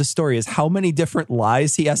part about the story is how many different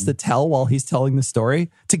lies he has to tell while he's telling the story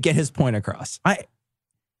to get his point across. I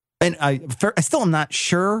still am not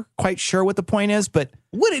quite sure what the point is, but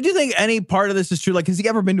do you think any part of this is true? Has he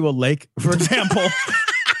ever been to a lake, for example?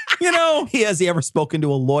 Has he ever spoken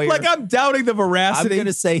to a lawyer? I'm doubting the veracity. I'm going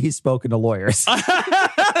to say he's spoken to lawyers. Now,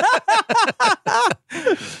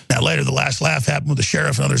 later, the last laugh happened when the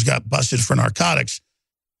sheriff and others got busted for narcotics.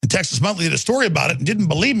 And Texas Monthly did a story about it and didn't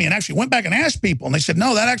believe me and actually went back and asked people. And they said,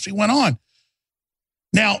 no, that actually went on.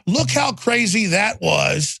 Now, look how crazy that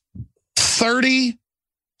was 30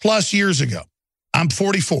 plus years ago. I'm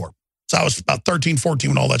 44. So I was about 13, 14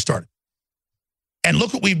 when all that started. And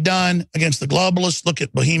look what we've done against the globalists. Look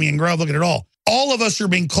at Bohemian Grove. Look at it all. All of us are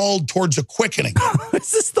being called towards a quickening.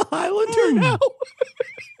 Is this the Highlander now?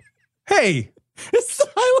 Hey. It's the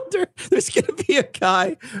Highlander. There's going to be a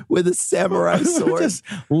guy with a samurai sword just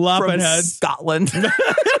lopping from heads. Scotland.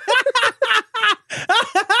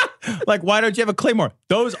 Like, why don't you have a claymore?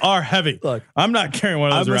 Those are heavy. Look, I'm not carrying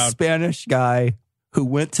one of those I'm around. a Spanish guy who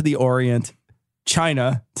went to the Orient,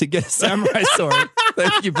 China, to get a samurai sword.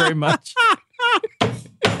 Thank you very much.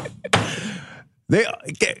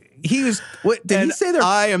 He was. What did he say? There,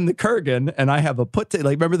 I am the Kurgan, and I have a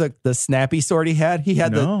remember the snappy sword he had? He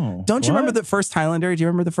had No. Don't you What? remember the first Highlander? Do you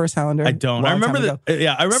remember the first Highlander? I don't. I remember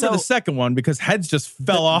I remember the second one because heads just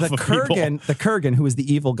fell off of Kurgan, people. the Kurgan, who was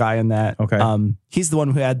the evil guy in that. Okay. He's the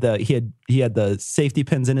one who had he had the safety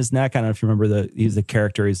pins in his neck. I don't know if you remember he's the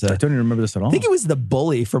character. I don't even remember this at all. I think he was the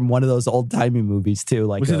bully from one of those old timey movies too.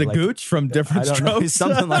 Like was he the Gooch from Different I don't know, Strokes?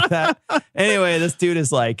 something like that. Anyway, this dude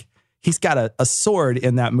is like. He's got a sword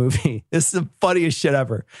in that movie. This is the funniest shit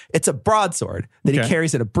ever. It's a broadsword that he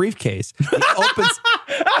carries in a briefcase. He opens.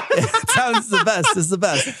 It sounds the best. This is the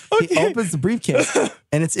best. Okay. He opens the briefcase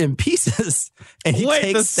and it's in pieces. And he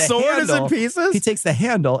takes the sword handle, is in pieces? He takes the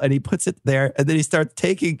handle and he puts it there. And then he starts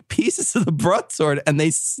taking pieces of the broadsword and they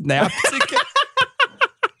snap together.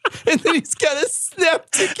 And then he's got to snap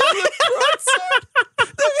together the broadsword.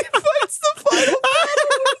 Then he fights the final battle.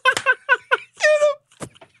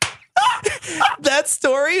 That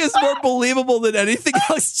story is more believable than anything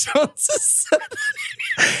Alex Jones has said.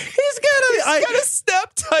 He's got a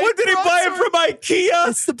snap tight. What did he buy it from IKEA?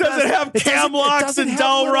 It's the does best. it have cam locks and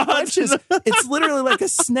dowel rods? It's literally like a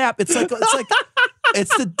snap. It's like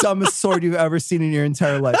the dumbest sword you've ever seen in your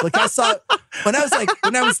entire life. Like I saw when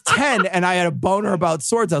I was 10 and I had a boner about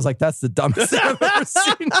swords. I was like, that's the dumbest thing I've ever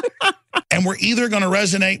seen. And we're either going to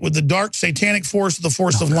resonate with the dark satanic force or the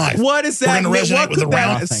force of life. What is that? We're going to resonate with the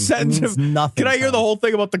round. Nothing. Can I hear the whole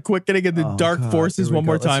thing about the quickening and the dark forces one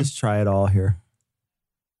more time? Let's just try it all here.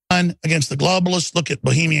 Against the globalists, look at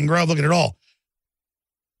Bohemian Grove, look at it all.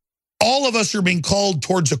 All of us are being called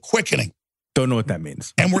towards a quickening. Don't know what that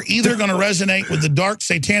means. And we're either going to resonate with the dark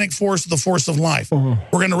satanic force or the force of life. We're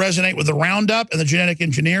going to resonate with the Roundup and the genetic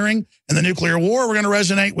engineering and the nuclear war. We're going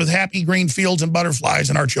to resonate with happy green fields and butterflies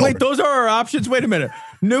and our children. Wait, those are our options? Wait a minute.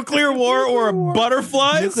 Nuclear war or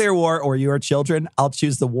butterflies? Nuclear war or your children. I'll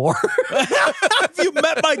choose the war. Have you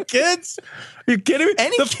met my kids? Are you kidding me?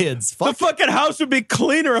 Any kids. The fucking house would be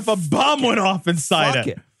cleaner if a bomb went off inside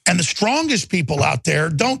it. And the strongest people out there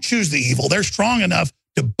don't choose the evil. They're strong enough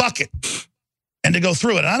to buck it and to go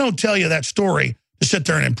through it. And I don't tell you that story to sit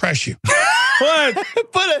there and impress you. What?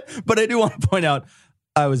 But I do want to point out,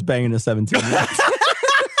 I was banging a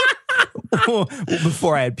 17-year-old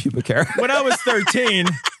before I had pubic hair. When I was 13.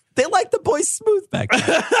 They liked the boys smooth back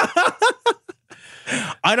then.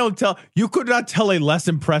 You could not tell a less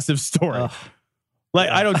impressive story.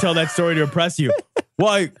 I don't tell that story to impress you. Well,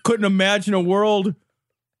 I couldn't imagine a world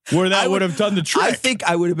where that would have done the trick. I think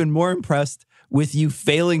I would have been more impressed with you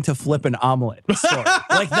failing to flip an omelet story.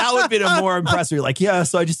 Like that would have been a more impressive. You're like, yeah,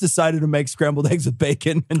 so I just decided to make scrambled eggs with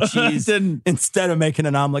bacon and cheese instead of making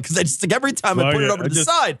an omelet. Because I just like every time I put it over to the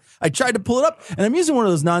side, I tried to pull it up and I'm using one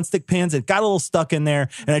of those nonstick pans. It got a little stuck in there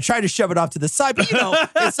and I tried to shove it off to the side, but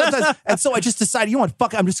and so I just decided, you know what,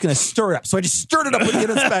 fuck, I'm just going to stir it up. So I just stirred it up with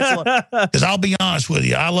the spatula. Because I'll be honest with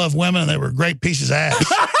you, I love women and they were great pieces of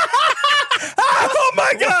ass. Oh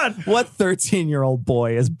my God. What 13-year-old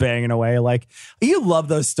boy is banging away? Like, you love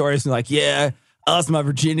those stories. And like, yeah, I lost my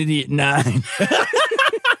virginity at 9.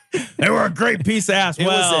 They were a great piece of ass.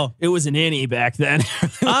 It was an innie back then.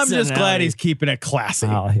 I'm just glad he's keeping it classy.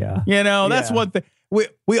 Oh, yeah. You know, that's one thing.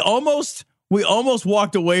 We almost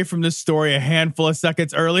walked away from this story a handful of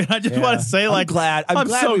seconds early. I just want to say, I'm glad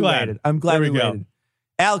so we glad. waited. I'm glad we go. waited.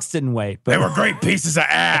 Alex didn't wait. But they were great pieces of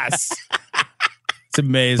ass. It's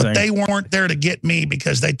amazing. But they weren't there to get me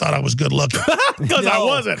because they thought I was good looking. Because I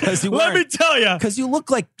wasn't. Let me tell you. Because you look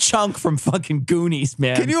like Chunk from fucking Goonies,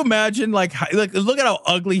 man. Can you imagine, look at how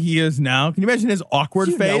ugly he is now? Can you imagine his awkward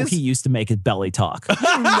face? Know he used to make his belly talk.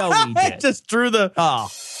 You know he did. Just drew the... Oh.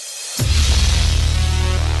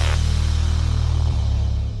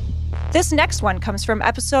 This next one comes from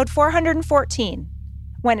episode 414,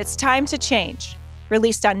 When It's Time to Change,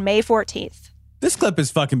 released on May 14th. This clip is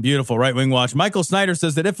fucking beautiful, Right Wing Watch. Michael Snyder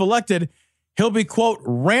says that if elected, he'll be, quote,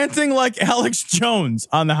 ranting like Alex Jones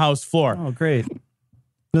on the House floor. Oh, great.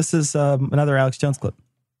 This is another Alex Jones clip.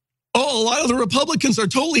 Oh, a lot of the Republicans are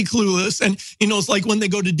totally clueless. And, it's like when they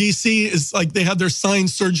go to D.C., it's like they have their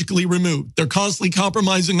signs surgically removed. They're constantly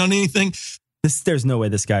compromising on anything. There's no way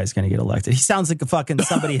this guy is going to get elected. He sounds like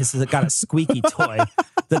somebody has got a squeaky toy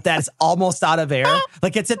that's almost out of air.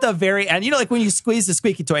 Like it's at the very end. You know, like when you squeeze the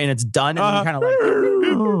squeaky toy and it's done, and then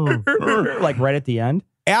you kind of like right at the end.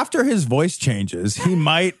 After his voice changes, he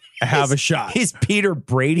might have a shot. He's Peter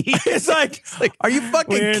Brady. It's like, are you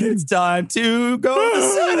fucking kidding? It's time to go to the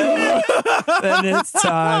Senate. Then it's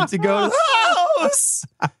time to go to the House.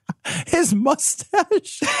 His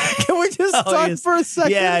mustache. Can we just talk for a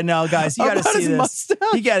second? Yeah, no, guys, you got to see this. Mustache?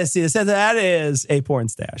 You got to see this. That is a porn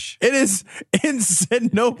stash. It is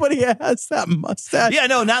insane. Nobody has that mustache. Yeah,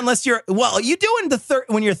 no, not unless you're. Well, you do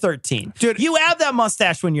when you're 13, dude. You have that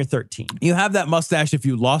mustache when you're 13. You have that mustache if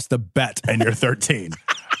you lost a bet and you're 13.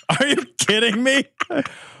 Are you kidding me?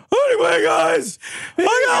 Anyway, guys,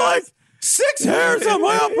 I got like 6 hairs on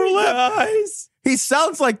my upper lip. Guys. He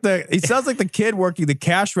sounds like the kid working the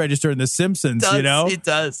cash register in The Simpsons, you know? It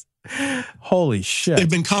does. Holy shit. They've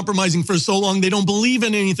been compromising for so long, they don't believe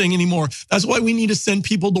in anything anymore. That's why we need to send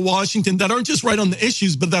people to Washington that aren't just right on the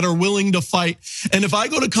issues, but that are willing to fight. And if I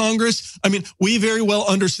go to Congress, I mean, we very well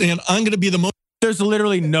understand I'm going to be the most. There's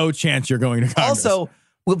literally no chance you're going to Congress. Also,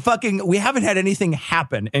 we haven't had anything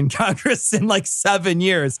happen in Congress in like 7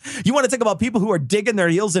 years. You want to talk about people who are digging their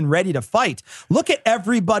heels and ready to fight? Look at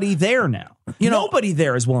everybody there now. Nobody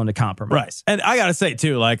there is willing to compromise. Right. And I got to say,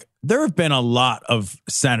 too, like, there have been a lot of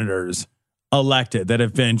senators elected that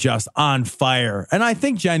have been just on fire, and I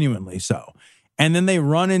think genuinely so. And then they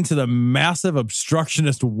run into the massive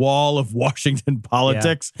obstructionist wall of Washington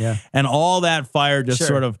politics. Yeah. And all that fire just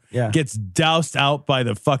sort of gets doused out by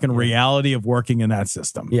the fucking reality of working in that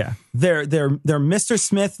system. Yeah. They're Mr.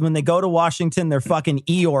 Smith. When they go to Washington, they're fucking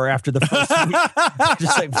Eeyore after the first week.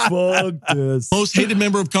 Just like, fuck this. Most hated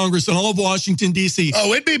member of Congress in all of Washington, D.C.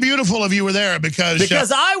 Oh, it'd be beautiful if you were there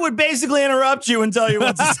because I would basically interrupt you and tell you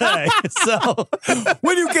what to say. So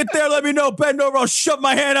when you get there, let me know. Bend over. I'll shove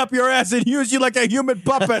my hand up your ass and use you like a human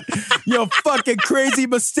puppet. You fucking crazy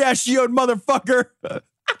mustachioed motherfucker.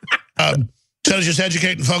 So it's just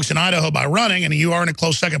educating folks in Idaho by running, and you are in a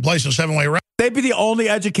close second place in 7-way round. They'd be the only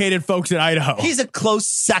educated folks in Idaho. He's a close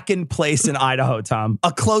second place in Idaho, Tom.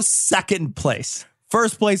 A close second place.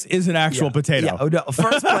 First place is an actual potato. Yeah. Oh, no.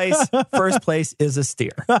 First place is a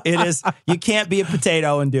steer. It is. You can't be a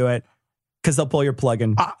potato and do it because they'll pull your plug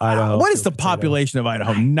in Idaho. What is the population of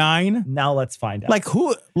Idaho? 9? Now let's find out. Like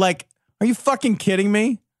who? Like, are you fucking kidding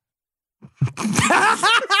me?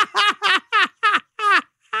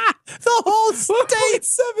 The whole state,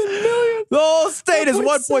 7 million. The whole state is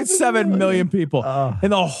 1.7 million people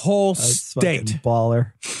in the whole That's state.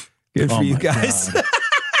 Baller. Good for you guys.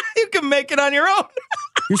 You can make it on your own.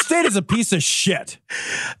 Your state is a piece of shit.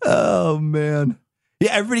 Oh, man.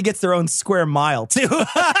 Yeah, everybody gets their own square mile, too.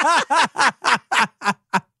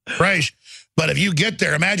 Right. But if you get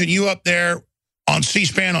there, imagine you up there on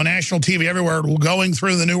C-SPAN, on national TV, everywhere, going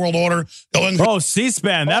through the New World Order.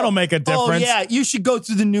 C-SPAN, that'll make a difference. Oh, yeah, you should go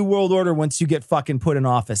through the New World Order once you get fucking put in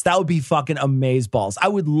office. That would be fucking amazeballs. I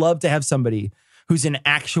would love to have somebody who's an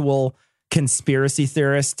actual conspiracy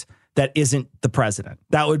theorist that isn't the president.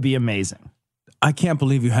 That would be amazing. I can't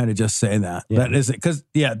believe you had to just say that. Yeah. That isn't because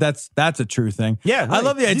that's a true thing. Yeah, I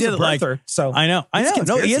love the idea that I know.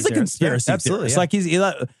 No, he is a conspiracy theorist. Absolutely. It's like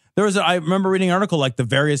I remember reading an article like the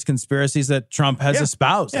various conspiracies that Trump has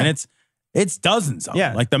espoused, and it's dozens of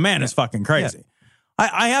them. Like the man is fucking crazy. Yeah.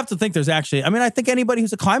 I have to think there's actually. I mean, I think anybody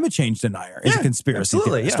who's a climate change denier is a conspiracy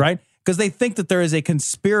theorist, right? Because they think that there is a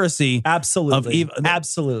conspiracy. Absolutely. Of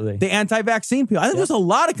absolutely. The anti-vaccine people. I think there's a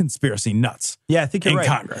lot of conspiracy nuts. Yeah, I think you're in right.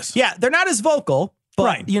 Congress. Yeah, they're not as vocal,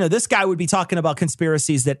 but this guy would be talking about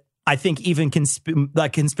conspiracies that I think even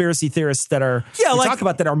conspiracy theorists that are talk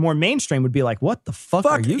about that are more mainstream would be like, what the fuck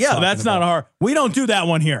are you talking that's about? Not hard. We don't do that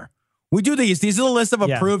one here. We do these. These are the list of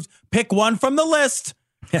approved. Pick one from the list.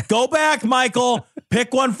 Go back, Michael.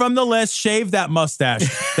 Pick one from the list. Shave that mustache.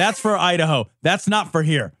 That's for Idaho. That's not for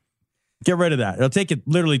here. Get rid of that. It'll take you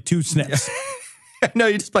literally 2 snips. No,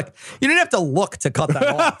 you didn't have to look to cut that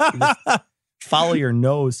off. You just follow your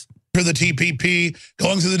nose. For the TPP,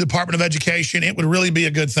 going through the Department of Education, it would really be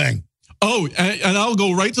a good thing. Oh, and I'll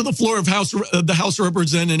go right to the floor of the House of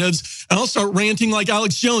Representatives, and I'll start ranting like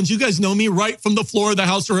Alex Jones. You guys know me right from the floor of the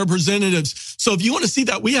House of Representatives. So if you want to see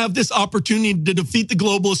that, we have this opportunity to defeat the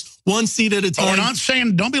globalists 1 seat at a time. We're not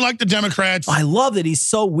saying don't be like the Democrats. I love that he's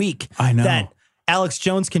so weak. I know. That Alex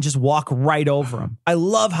Jones can just walk right over him. I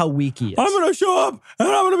love how weak he is. I'm going to show up, and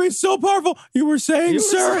I'm going to be so powerful. You were saying,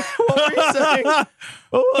 sir? What were you saying?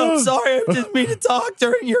 Oh, I'm sorry. I didn't mean to talk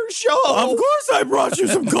during your show. Of course I brought you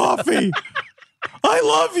some coffee. I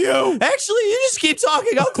love you. Actually, you just keep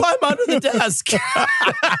talking. I'll climb under the desk.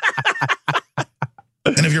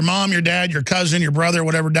 And if your mom, your dad, your cousin, your brother,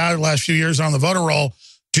 whatever died the last few years on the voter roll,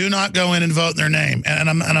 do not go in and vote in their name. And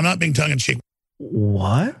I'm not being tongue in cheek.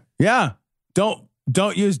 What? Yeah.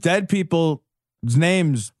 Don't use dead people's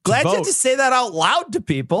names. Glad you had to say that out loud to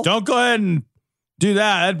people. Don't go ahead and do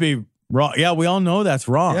that. That'd be wrong. Yeah, we all know that's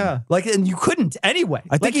wrong. Yeah. And you couldn't anyway.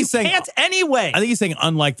 I think he's saying can't anyway. I think he's saying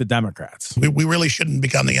unlike the Democrats. We really shouldn't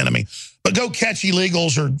become the enemy. But go catch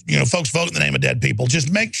illegals or folks vote in the name of dead people.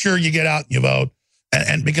 Just make sure you get out and you vote.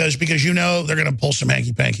 And because they're going to pull some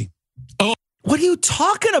hanky-panky. Oh, what are you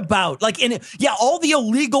talking about? All the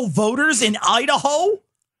illegal voters in Idaho?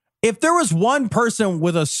 If there was one person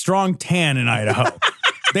with a strong tan in Idaho,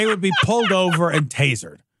 they would be pulled over and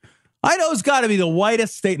tasered. Idaho's got to be the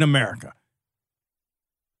whitest state in America.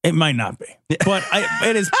 It might not be, but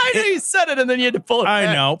it is. I know you said it and then you had to pull it back.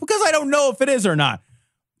 I know, because I don't know if it is or not,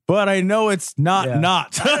 but I know it's not.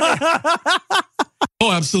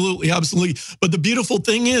 Oh, absolutely. Absolutely. But the beautiful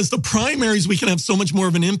thing is the primaries, we can have so much more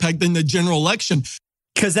of an impact than the general election.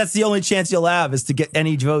 Because that's the only chance you'll have is to get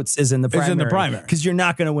any votes is in the primary. Is in the primary. Because you're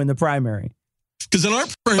not going to win the primary. Because in our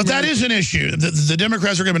primary, but that is an issue. The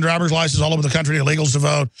Democrats are giving driver's licenses all over the country to illegals to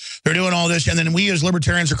vote. They're doing all this. And then we as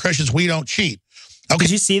libertarians or Christians, we don't cheat. Okay. Did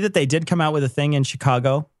you see that they did come out with a thing in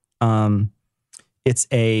Chicago? It's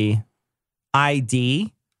a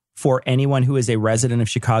ID for anyone who is a resident of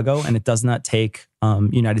Chicago, and it does not take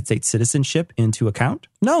United States citizenship into account.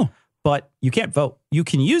 No. But you can't vote. You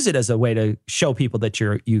can use it as a way to show people that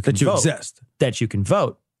you exist, that you can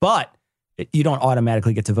vote, but you don't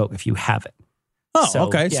automatically get to vote if you have it. Oh, so,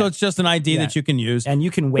 okay. Yeah. So it's just an ID that you can use. And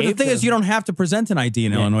you can waive. But the thing is, you don't have to present an ID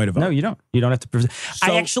in Illinois to vote. No, you don't. You don't have to present.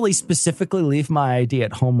 So, I actually specifically leave my ID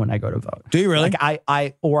at home when I go to vote. Do you really?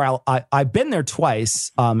 I've been there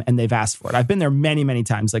twice and they've asked for it. I've been there many, many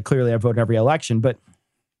times. Like clearly I vote every election, but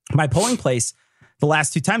my polling place, the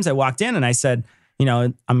last 2 times I walked in and I said,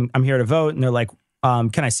 I'm here to vote. And they're like,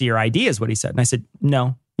 can I see your ID is what he said. And I said,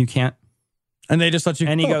 no, you can't. And they just let you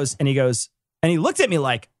And he goes, and he looked at me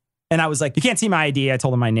like, and I was like, you can't see my ID. I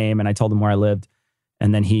told him my name and I told him where I lived.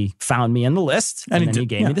 And then he found me in the list and then he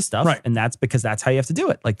gave me the stuff. Right. And that's because that's how you have to do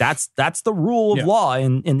it. Like that's the rule of law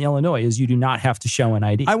in Illinois is you do not have to show an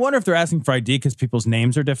ID. I wonder if they're asking for ID because people's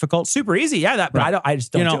names are difficult. Super easy. Yeah. But I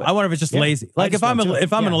just don't do it. I wonder if it's just lazy. Like if I'm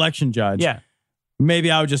an election judge, maybe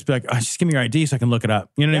I would just be like, just give me your ID so I can look it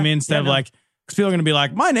up. You know what I mean? Instead of like, because people are going to be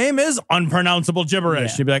like, my name is unpronounceable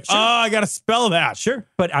gibberish. You'd be like, I got to spell that. Sure.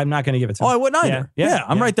 But I'm not going to give it to him. I wouldn't either. Yeah,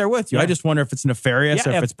 I'm right there with you. I just wonder if it's nefarious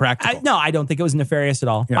or if it's practical. No, I don't think it was nefarious at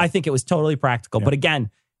all. I think it was totally practical. But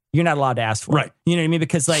again, you're not allowed to ask for it. You know what I mean?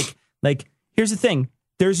 Because like here's the thing.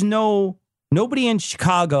 There's nobody in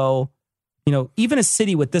Chicago, even a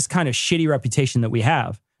city with this kind of shitty reputation that we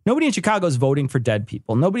have. Nobody in Chicago is voting for dead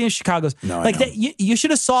people. Nobody in Chicago's you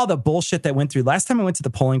should have saw the bullshit that went through. Last time I went to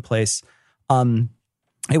the polling place,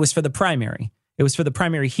 it was for the primary. It was for the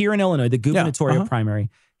primary here in Illinois, the gubernatorial primary.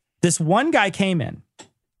 This one guy came in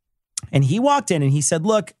and he walked in and he said,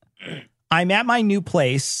 look, I'm at my new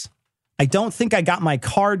place. I don't think I got my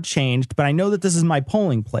card changed, but I know that this is my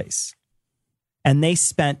polling place. And they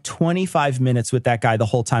spent 25 minutes with that guy the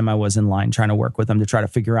whole time I was in line trying to work with him to try to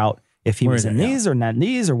figure out if he was in these or not in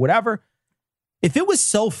these or whatever. If it was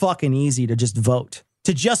so fucking easy to just vote,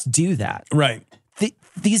 to just do that. Right.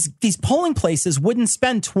 These polling places wouldn't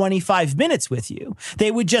spend 25 minutes with you.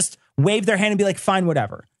 They would just wave their hand and be like, fine,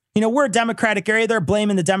 whatever. We're a Democratic area. They're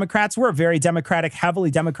blaming the Democrats. We're a very Democratic,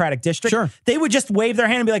 heavily Democratic district. Sure. They would just wave their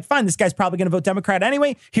hand and be like, fine, this guy's probably going to vote Democrat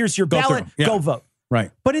anyway. Here's your ballot. Go vote.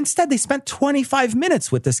 Right. But instead, they spent 25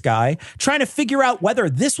 minutes with this guy trying to figure out whether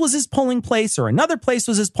this was his polling place or another place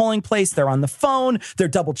was his polling place. They're on the phone. They're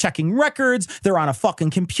double checking records. They're on a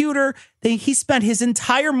fucking computer. He spent his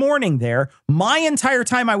entire morning there. My entire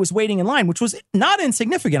time I was waiting in line, which was not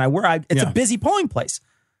insignificant. It's a busy polling place.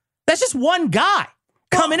 That's just one guy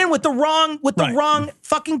coming in with the wrong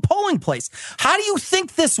fucking polling place. How do you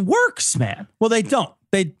think this works, man? Well, they don't.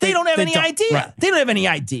 They don't have any idea. Right. They don't have any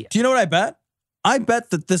idea. Do you know what I bet? I bet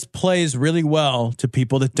that this plays really well to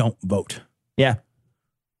people that don't vote. Yeah.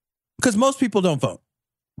 Because most people don't vote.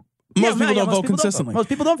 Most people don't vote consistently. Most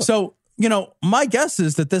people don't vote. So, my guess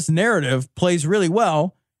is that this narrative plays really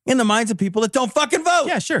well in the minds of people that don't fucking vote.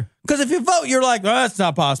 Yeah, sure. Because if you vote, you're like, that's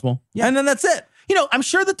not possible. Yeah. And then that's it. I'm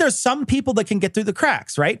sure that there's some people that can get through the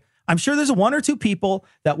cracks, right? I'm sure there's 1 or 2 people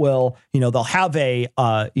that will, they'll have maybe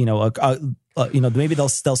they'll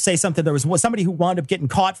say something. There was somebody who wound up getting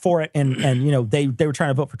caught for it, and they were trying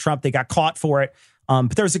to vote for Trump. They got caught for it.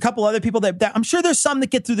 But there was a couple other people that I'm sure there's some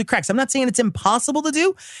that get through the cracks. I'm not saying it's impossible to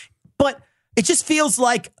do, but it just feels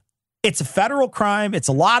like it's a federal crime. It's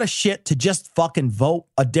a lot of shit to just fucking vote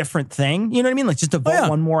a different thing. You know what I mean? Like just to vote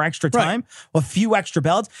one more extra time, a few extra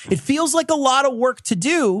ballots. It feels like a lot of work to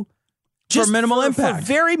do for minimal impact. For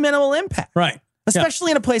very minimal impact. Right. Especially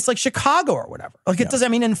in a place like Chicago or whatever. Like it doesn't, I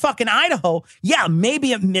mean, in fucking Idaho,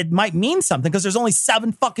 maybe it might mean something because there's only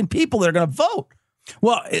 7 fucking people that are going to vote.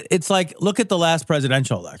 Well, it's like, look at the last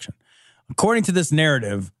presidential election. According to this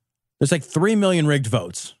narrative, there's like 3 million rigged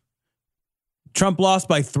votes. Trump lost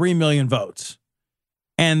by 3 million votes.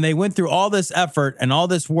 And they went through all this effort and all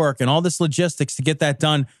this work and all this logistics to get that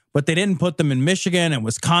done, but they didn't put them in Michigan and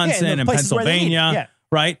Wisconsin and Pennsylvania,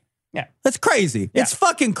 right? Yeah. That's crazy. Yeah. It's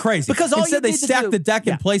fucking crazy. Because instead they stack the deck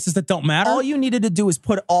in places that don't matter. All you needed to do is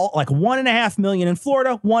put 1.5 million in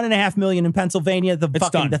Florida, 1.5 million in Pennsylvania.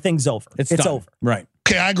 The thing's over. It's over. Right.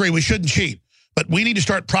 Okay, I agree. We shouldn't cheat, but we need to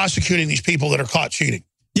start prosecuting these people that are caught cheating.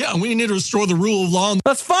 Yeah, we need to restore the rule of law.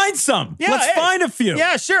 Let's find some. Yeah, Let's find a few.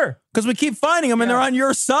 Yeah, sure. Because we keep finding them and they're on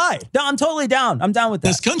your side. No, I'm totally down. I'm down with that.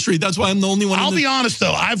 This country, that's why I'm the only one. I'll be honest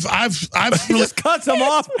though, I've He just cuts them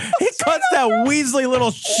off. He cuts that Weasley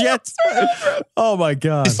little shit. Oh my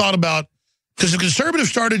God. I thought about, because if conservatives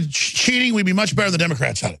started cheating, we'd be much better than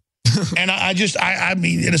Democrats at it. And I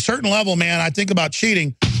mean, at a certain level, man, I think about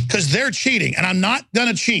cheating because they're cheating and I'm not going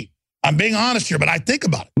to cheat. I'm being honest here, but I think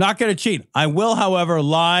about it. Not going to cheat. I will, however,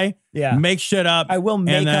 lie, make shit up. I will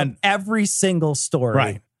make up every single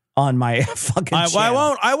story on my fucking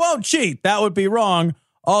channel. I won't cheat. That would be wrong.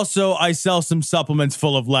 Also, I sell some supplements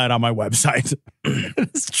full of lead on my website.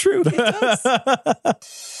 It's true. He does.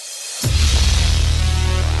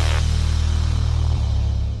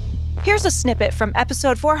 Here's a snippet from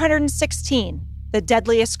episode 416, The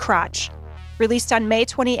Deadliest Crotch, released on May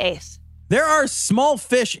 28th. There are small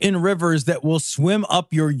fish in rivers that will swim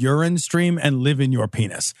up your urine stream and live in your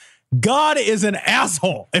penis. God is an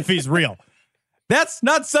asshole if he's real. That's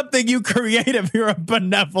not something you create if you're a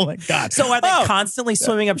benevolent God. So are they constantly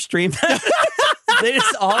swimming upstream? They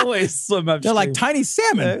just always swim upstream. They're like tiny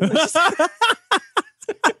salmon.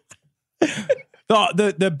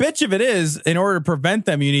 The bitch of it is, in order to prevent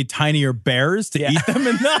them, you need tinier bears to eat them.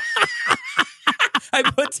 And I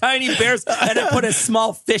put tiny bears and I put a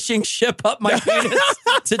small fishing ship up my penis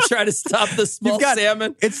to try to stop the small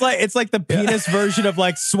salmon. It's like the penis version of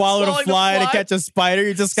like swallowing a fly to catch a spider.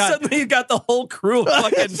 You just got suddenly you got the whole crew of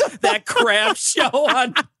fucking that crab show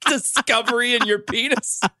on Discovery in your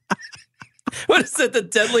penis. What is it? The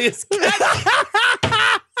deadliest catch?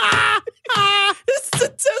 It's the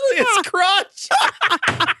deadliest crotch.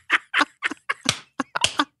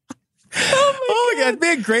 Oh my God, it'd be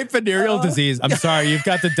a great venereal disease. I'm sorry, you've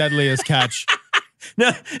got the deadliest catch.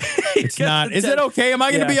 No, it's not. Is it okay? Am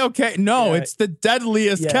I going to be okay? No, it's the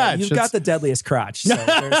deadliest catch. You've got the deadliest crotch. So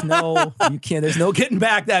there's no, you can't. There's no getting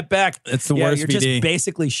back that back. It's the worst. You're BD. just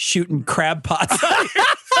basically shooting crab pots out of your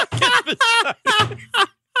fucking vagina.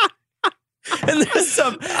 And there's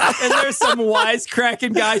some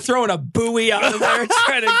wisecracking guy throwing a buoy out of there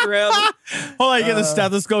trying to grab it. Hold on, you get the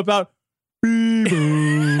stethoscope out.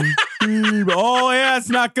 Oh yeah, it's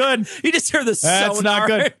not good. You just hear the sonar. That's not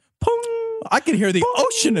good. I can hear the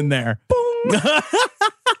ocean in there.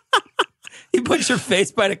 You put your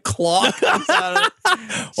face by the claw.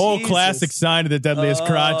 Oh, classic sign of the deadliest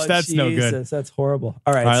crotch. That's no good. That's horrible.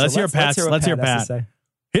 All right, let's hear Pat. Let's hear Pat.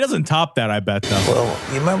 He doesn't top that, I bet, though.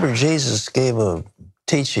 Well, you remember Jesus gave a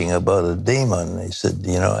teaching about a demon. He said,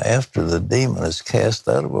 after the demon is cast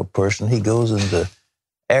out of a person, he goes into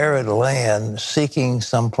arid land seeking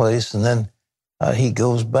someplace, and then he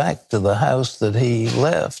goes back to the house that he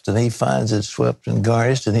left, and he finds it swept and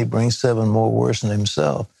garnished, and he brings 7 more worse than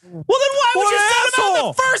himself. Well, then why would you send him out in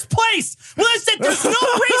the first place? Well, I said there's no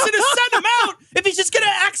reason to send him out if he's just going to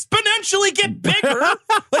exponentially get bigger.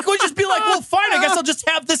 Like, we'll just be like, well, fine, I guess I'll just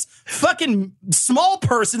have this fucking small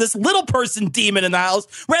person, this little person demon in the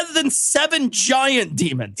house, rather than 7 giant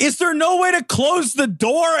demons. Is there no way to close the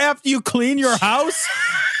door after you clean your house?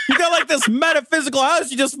 You got like this metaphysical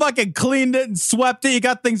house, you just fucking cleaned it and swept it. You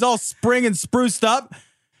got things all spring and spruced up.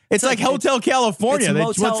 It's like Hotel California.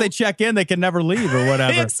 Once they check in, they can never leave or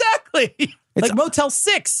whatever. Exactly. It's like Motel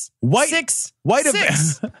 6. White. Nice.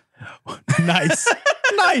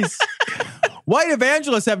 Nice. White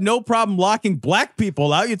evangelists have no problem locking black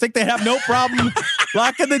people out. You'd think they'd have no problem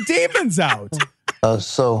locking the demons out.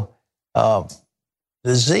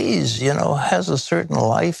 Disease, has a certain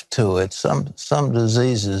life to it. Some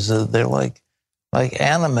diseases, they're like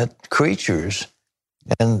animate creatures.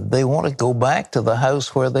 And they want to go back to the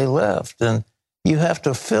house where they left. And you have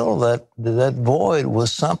to fill that void with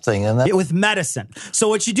something. And with medicine. So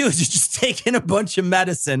what you do is you just take in a bunch of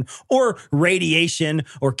medicine or radiation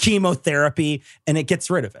or chemotherapy, and it gets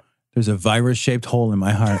rid of it. There's a virus-shaped hole in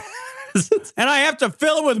my heart. And I have to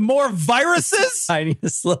fill it with more viruses?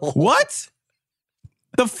 Tiniest little. What?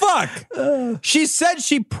 The fuck? She said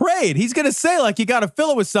she prayed. He's going to say, like, you got to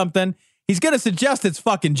fill it with something. He's going to suggest it's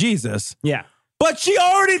fucking Jesus. Yeah. But she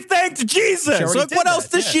already thanked Jesus. So what else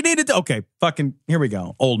does she need to do? Okay, fucking, here we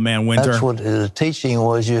go. Old man Winter. That's what the teaching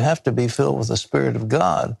was. You have to be filled with the Spirit of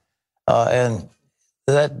God. And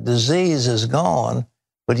that disease is gone,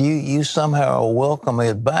 but you somehow welcome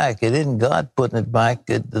it back. It isn't God putting it back.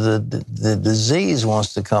 The disease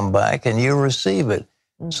wants to come back, and you receive it.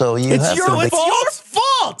 So it's your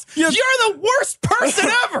fault. You're the worst person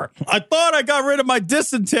ever. I thought I got rid of my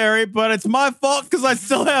dysentery, but it's my fault because I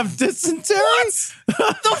still have dysentery.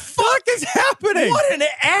 What the fuck is happening? What an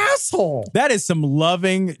asshole. That is some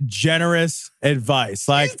loving, generous advice.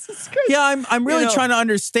 Like, yeah, I'm really trying to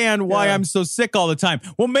understand why I'm so sick all the time.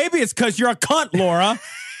 Well, maybe it's because you're a cunt, Laura.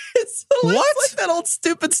 It's like that old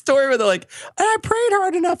stupid story where they're like, I prayed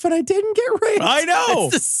hard enough and I didn't get raped. I know.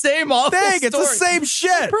 It's the same awful story. It's the same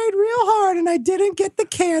shit. I prayed real hard and I didn't get the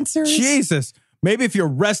cancer. Jesus. Maybe if your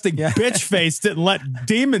resting bitch face didn't let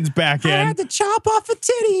demons back in. I had to chop off a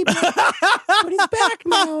titty, but he's back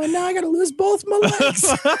now, and now I got to lose both my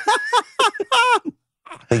legs.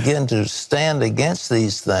 Begin to stand against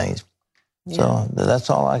these things. So that's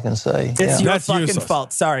all I can say. It's your fucking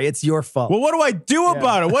fault. Sorry, it's your fault. Well, what do I do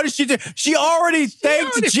about it? What does she do? She already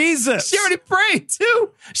thanked Jesus. She already prayed, too.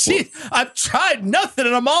 I've tried nothing,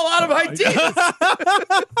 and I'm all out of ideas.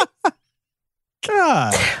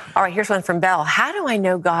 God. All right, here's one from Belle. How do I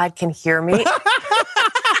know God can hear me?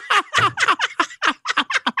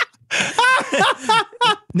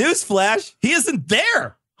 Newsflash, he isn't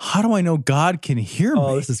there. How do I know God can hear me?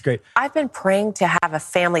 Oh, this is great. I've been praying to have a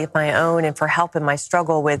family of my own and for help in my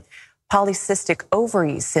struggle with polycystic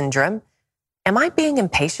ovary syndrome. Am I being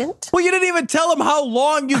impatient? Well, you didn't even tell him how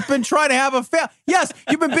long you've been trying to have a family. Yes,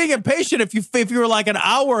 you've been being impatient if you were like an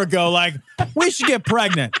hour ago, like, we should get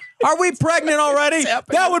pregnant. Are we pregnant already?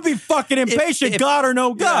 That would be fucking impatient, God or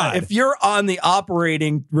no God. If you're on the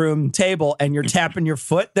operating room table and you're tapping your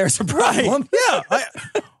foot, there's a problem. Right. Yeah.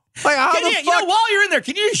 Like, how the fuck? While you're in there,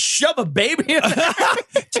 can you just shove a baby in there?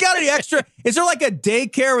 You got any extra? Is there like a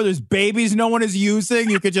daycare where there's babies no one is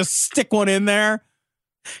using? You could just stick one in there.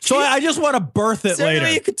 So I just want to birth it later.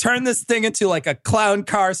 You could turn this thing into like a clown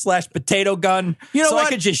car / potato gun. You know what? I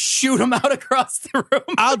could just shoot them out across the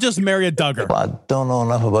room. I'll just marry a Duggar. Well, I don't know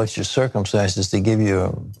enough about your circumstances to give you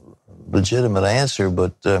a legitimate answer,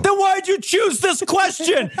 but... Then why'd you choose this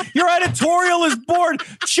question? Your editorialist board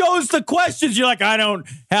chose the questions. You're like, I don't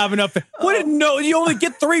have enough. What didn't know? You only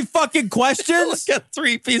get 3 fucking questions? I got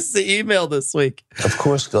 3 pieces of email this week. Of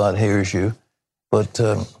course God hears you, but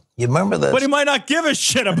you remember that... But he might not give a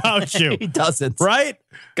shit about you. He doesn't. Right?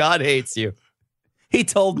 God hates you. He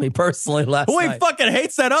told me personally last night. He fucking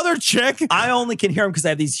hates that other chick. I only can hear him because I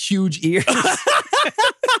have these huge ears.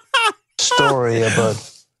 Story about...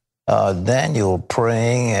 Daniel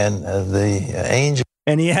praying and the angel.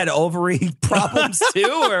 And he had ovary problems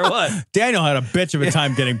too, or what? Daniel had a bitch of a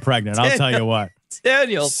time getting pregnant. I'll tell you what.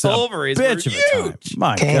 Daniel's ovaries were huge.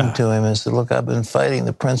 My God. To him and said, look, I've been fighting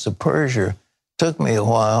the Prince of Persia. Took me a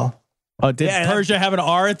while. Oh, did Persia have an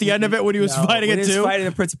R at the end of it when he was fighting it too? He was fighting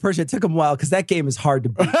the Prince of Persia. It took him a while because that game is hard to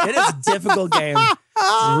beat. It is a difficult game.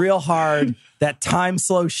 It's real hard. That time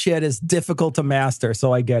slow shit is difficult to master,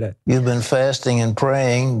 so I get it. You've been fasting and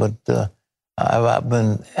praying, but I've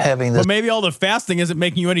been having this. But maybe all the fasting isn't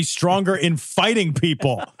making you any stronger in fighting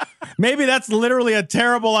people. Maybe that's literally a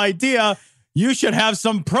terrible idea. You should have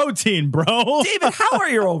some protein, bro. David, how are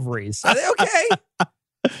your ovaries? Are they okay?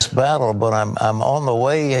 This battle, but I'm on the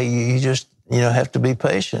way. You just have to be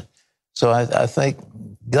patient. So I think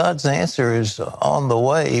God's answer is on the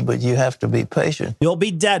way, but you have to be patient. You'll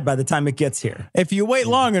be dead by the time it gets here. If you wait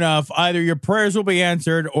long enough, either your prayers will be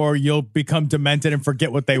answered or you'll become demented and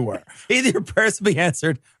forget what they were. Either your prayers will be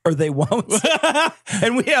answered or they won't.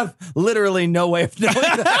 And we have literally no way of knowing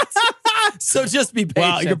that. So just be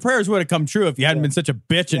patient. Well, your prayers would have come true if you hadn't been such a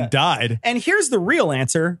bitch and died. And here's the real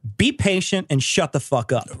answer. Be patient and shut the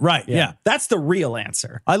fuck up. Right, yeah. That's the real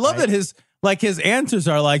answer. I love that his answers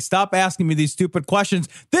are like, stop asking me these stupid questions.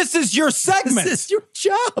 This is your segment. This is your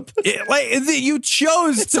job. You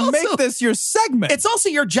chose to make this your segment. It's also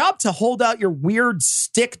your job to hold out your weird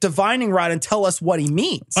stick divining rod and tell us what he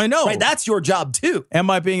means. I know. Right? That's your job too. Am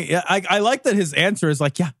I being... I like that his answer is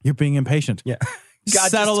like, yeah, you're being impatient. Yeah.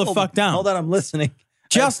 God, settle the fuck down. Hold on, I'm listening.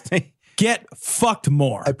 Just get fucked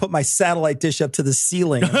more. I put my satellite dish up to the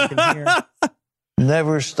ceiling. And I can hear.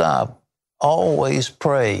 Never stop. always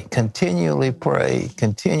pray, continually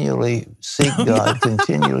seek God,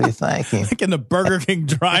 continually thank Him. Like in the Burger King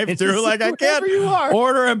drive-thru, like I can't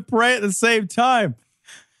order and pray at the same time.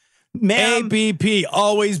 Ma'am, ABP,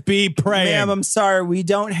 always be praying. Ma'am, I'm sorry, we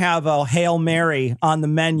don't have a Hail Mary on the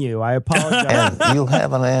menu. I apologize. And you'll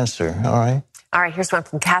have an answer, all right? All right, here's one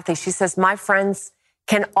from Kathy. She says, my friends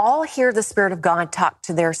can all hear the Spirit of God talk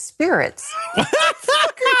to their spirits.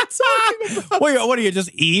 What are you, just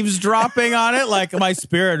eavesdropping on it? Like, my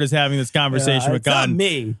spirit is having this conversation with God. Not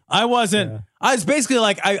me. I wasn't. Yeah. I was basically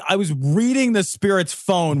like, I was reading the spirit's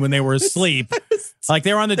phone when they were asleep. Like,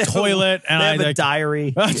 they were on the toilet. And they have a like,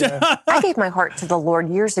 diary. Yeah. I gave my heart to the Lord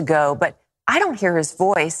years ago, but I don't hear His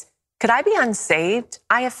voice. Could I be unsaved?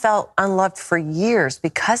 I have felt unloved for years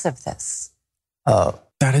because of this.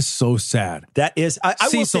 That is so sad. That is, I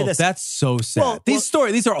will say this. That's so sad.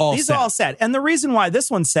 These are all sad. And the reason why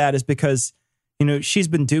this one's sad is because, she's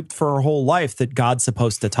been duped for her whole life that God's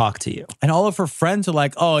supposed to talk to you. And all of her friends are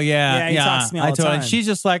like, oh, yeah. He talks to me all the time. And she's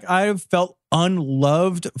just like, I've felt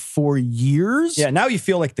unloved for years. Yeah, now you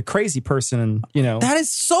feel like the crazy person, That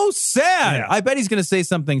is so sad. Yeah. I bet he's going to say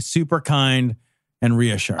something super kind and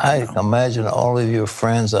reassuring. I imagine all of your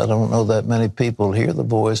friends, I don't know that many people hear the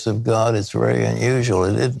voice of God. It's very unusual.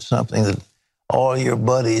 It isn't something that all your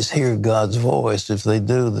buddies hear God's voice. If they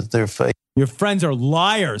do, that they're fake. Your friends are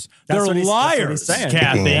liars. They're liars,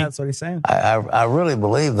 Kathy. Yeah, that's what he's saying. I really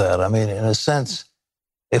believe that. I mean, in a sense,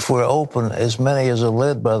 if we're open, as many as are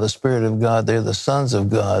led by the Spirit of God, they're the sons of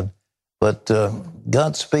God. But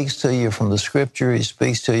God speaks to you from the Scripture. He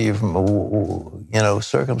speaks to you from,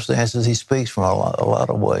 circumstances. He speaks from a lot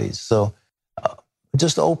of ways. So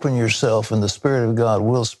just open yourself, and the Spirit of God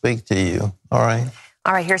will speak to you. All right?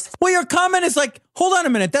 All right, here's... Well, your comment is like, hold on a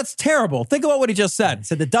minute. That's terrible. Think about what he just said. He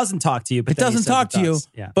said it doesn't talk to you, but it doesn't talk to you,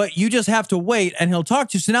 but you just have to wait, and he'll talk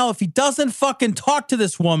to you. So now if he doesn't fucking talk to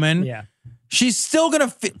this woman, she's still going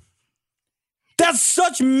to... That's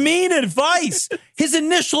such mean advice. His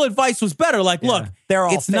initial advice was better. Like, look, they're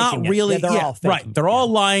all it's not really... they're all faking right. They're all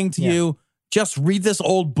lying to you. Just read this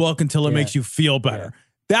old book until it makes you feel better.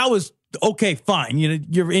 That was, okay, fine.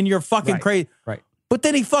 You're in your fucking crazy... Right. But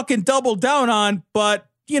then he fucking doubled down on, but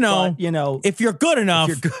if you're good enough,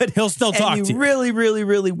 he'll still talk to you. And you really, really,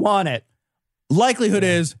 really want it. Likelihood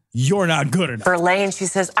is you're not good enough. Verlaine, she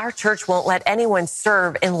says, our church won't let anyone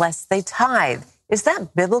serve unless they tithe. Is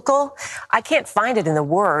that biblical? I can't find it in the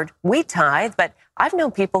Word. We tithe, but I've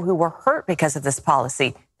known people who were hurt because of this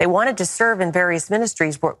policy. They wanted to serve in various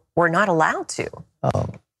ministries, but were not allowed to.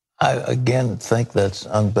 I, again, think that's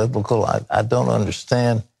unbiblical. I don't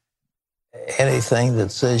understand anything that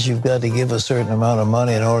says you've got to give a certain amount of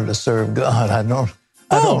money in order to serve God. I don't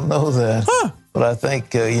know that. Huh. But I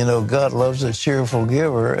think, God loves a cheerful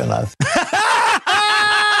giver, and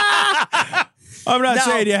I'm not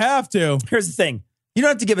saying you have to. Here's the thing. You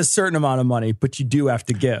don't have to give a certain amount of money, but you do have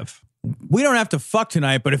to give. We don't have to fuck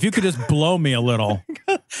tonight, but if you could just blow me a little.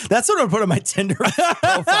 That's what I'm put on my Tinder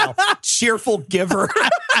profile. Cheerful giver.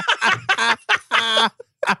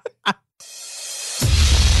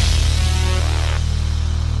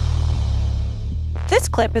 This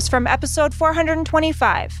clip is from episode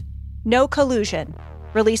 425, No Collusion,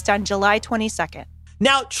 released on July 22nd.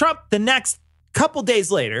 Now, Trump, the next couple days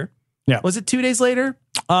later, was it 2 days later?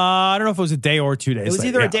 I don't know if it was a day or 2 days later. It was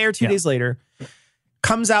either a day or 2 days later,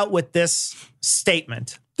 comes out with this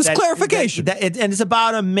statement. This clarification. And it's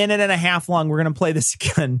about a minute and a half long. We're going to play this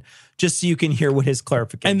again just so you can hear what his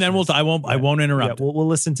clarification is. And then I won't interrupt. We'll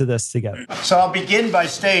listen to this together. So I'll begin by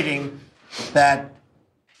stating that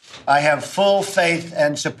I have full faith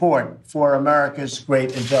and support for America's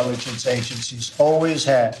great intelligence agencies, always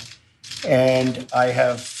have. And I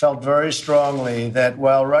have felt very strongly that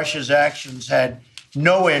while Russia's actions had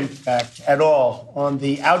no impact at all on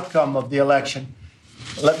the outcome of the election,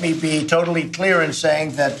 let me be totally clear in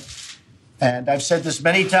saying that, and I've said this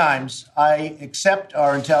many times, I accept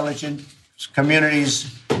our intelligence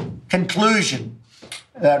community's conclusion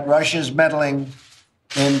that Russia's meddling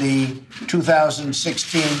in the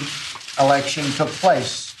 2016 election took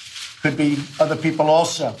place. Could be other people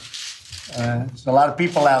also. There's a lot of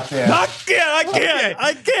people out there. I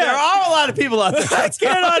can't. There are a lot of people out there. I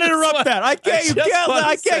cannot interrupt that. I can't.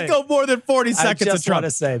 I can't go more than 40 seconds. I just want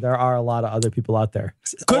to say there are a lot of other people out there.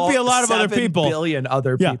 Could be a lot of other people. 7 billion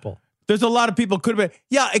other people. There's a lot of people. Could have been.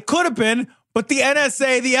 Yeah, it could have been. But the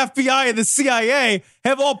NSA, the FBI, and the CIA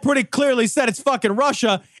have all pretty clearly said it's fucking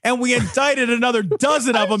Russia, and we indicted another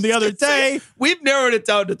dozen of them the other day. We've narrowed it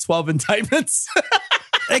down to 12 indictments.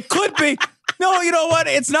 It could be. No, you know what?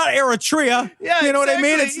 It's not Eritrea. Yeah, you know what I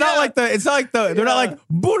mean? It's not like they're not like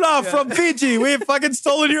Bula from Fiji. We fucking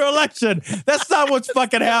stolen your election. That's not what's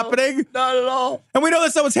fucking happening. Not at all. And we know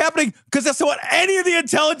that's not what's happening because that's not what any of the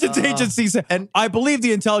intelligence agencies. And I believe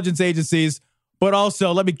the intelligence agencies, but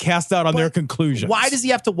also let me cast out on their conclusions. Why does he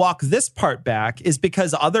have to walk this part back? Is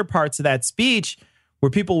because other parts of that speech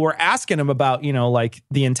where people were asking him about, like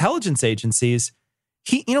the intelligence agencies,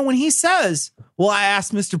 when he says, well, I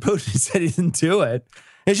asked Mr. Putin, he said he didn't do it.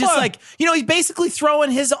 It's just he's basically throwing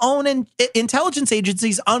his own intelligence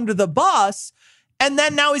agencies under the bus. And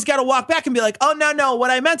then now he's got to walk back and be like, oh, no. What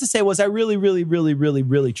I meant to say was I really, really, really, really,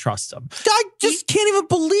 really trust him. I just can't even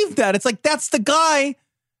believe that. It's like, that's the guy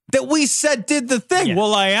that we said did the thing. Yeah.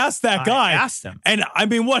 Well, I asked that guy. I asked him. And I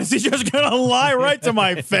mean, what, is he just going to lie right to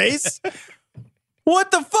my face?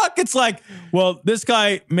 What the fuck? It's like, well, this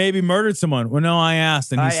guy maybe murdered someone. Well, no, I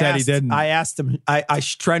asked, and he said he didn't. I asked him. I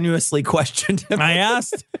strenuously questioned him. I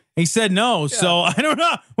asked. He said no. Yeah. So I don't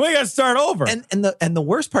know. We got to start over. And the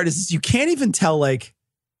worst part is you can't even tell,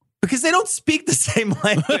 because they don't speak the same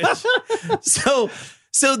language.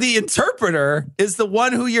 So the interpreter is the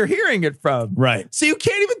one who you're hearing it from. Right. So you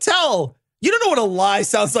can't even tell. You don't know what a lie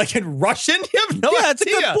sounds like in Russian. You have no idea. That's a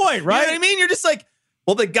good point, right? You know what I mean? You're just like,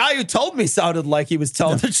 well, the guy who told me sounded like he was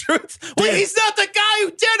telling the truth. Well, he's not the guy who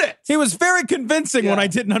did it. He was very convincing when I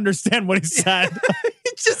didn't understand what he said.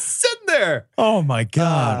 He's just sitting there. Oh, my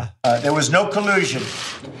God. There was no collusion.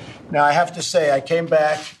 Now, I have to say, I came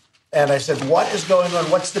back and I said, what is going on?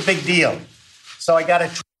 What's the big deal? So I got a...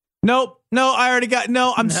 No, I already got...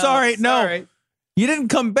 No, I'm sorry. No, you didn't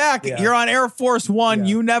come back. Yeah. You're on Air Force One. Yeah.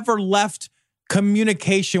 You never left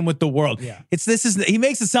communication with the world. Yeah. He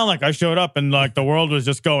makes it sound like I showed up and the world was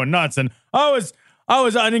just going nuts and I was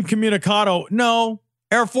incommunicado. No,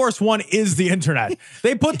 Air Force One is the internet.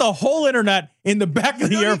 They put the whole internet in the back of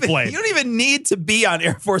the airplane. You don't even need to be on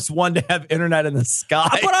Air Force One to have internet in the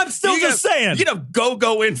sky. But I'm still saying. You have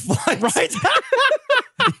go in flight. Right?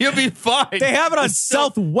 You'll be fine. They have it on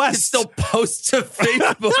Southwest. You still post to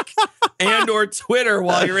Facebook and or Twitter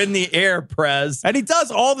while you're in the air, Prez. And he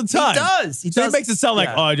does all the time. He does. He makes it sound like,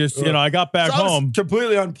 I just, I got back home.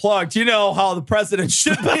 Completely unplugged. You know how the president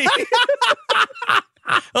should be.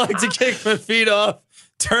 I like to kick my feet off.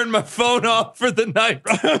 Turn my phone off for the night.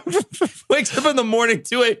 Wakes up in the morning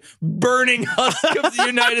to a burning husk of the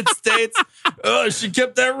United States. Oh, she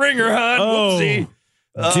kept that ringer on. Whoopsie.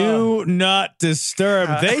 Do not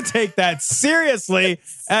disturb. They take that seriously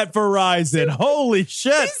at Verizon. Holy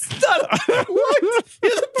shit. He's not, you're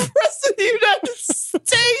the president of the United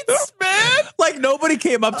States, man. Nobody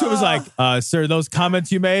came up to him and was like, sir, those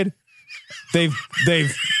comments you made, they've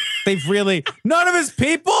really, none of his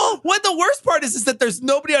people. What the worst part is that there's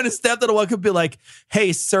nobody on his staff that could be like,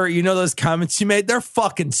 hey, sir, you know those comments you made? They're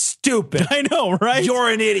fucking stupid. I know, right? You're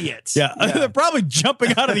an idiot. Yeah. They're probably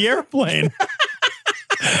jumping out of the airplane.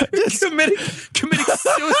 committing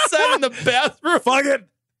suicide in the bathroom. Fuck it.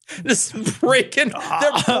 Just they're breaking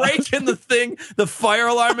the fire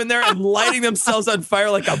alarm in there and lighting themselves on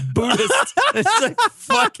fire like a Buddhist. It's like,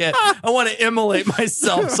 fuck it. I want to immolate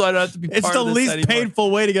myself so I don't have to be part of this It's the least anymore.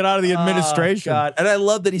 Painful way to get out of the administration. God. And I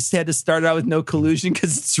love that he had to start out with no collusion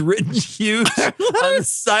because it's written huge on the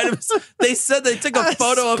side of his. They said they took a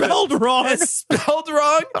photo of it. It's spelled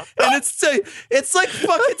wrong. And it's like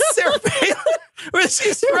fucking Sarah Palin. Where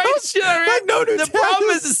she's writing shit on her. The problem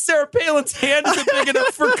is Sarah Palin's hand isn't big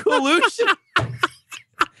enough for collusion.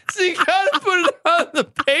 So you gotta put it on the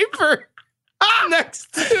paper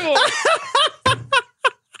next to him.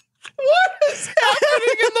 What is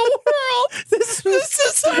happening in the world? This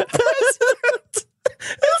is the president.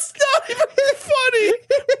 It's not even funny.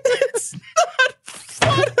 It's not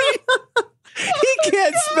funny. He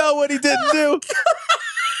can't spell what he didn't do.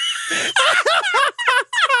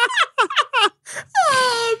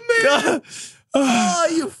 Oh, man. Oh,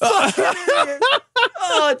 you fucking idiot.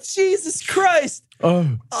 Oh, Jesus Christ.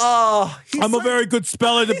 I'm a very good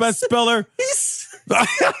speller, the best speller. He's in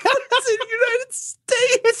the United States.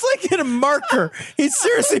 It's like in a marker. He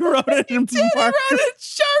seriously wrote it in marker. He wrote it in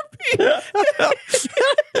Sharpie.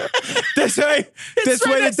 This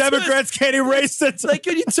way the Democrats can't erase it. Like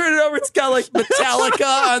when you turn it over, it's got like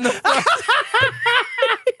Metallica on the front.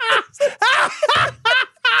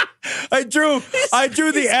 I drew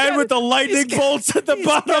the end with the lightning bolts at the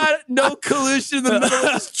bottom. Got no collusion in the middle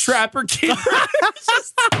of this trapper keeper.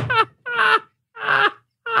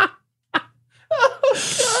 Oh,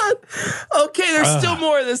 God. Okay, there's still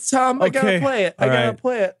more of this, Tom. I gotta play it. I gotta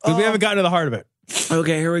play it. Because we haven't gotten to the heart of it.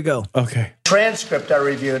 Okay, here we go. Okay. Transcript, I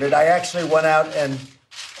reviewed it. I actually went out and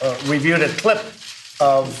reviewed a clip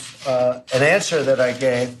of an answer that I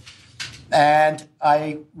gave. And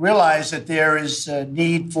I realize that there is a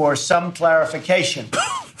need for some clarification.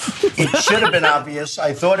 It should have been obvious.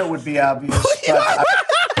 I thought it would be obvious. But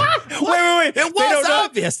Wait. It was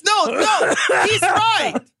obvious. No. He's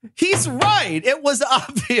right. He's right. It was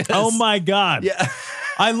obvious. Oh, my God. Yeah.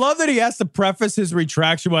 I love that he has to preface his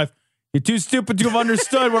retraction with, "You're too stupid to have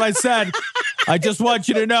understood what I said. I just want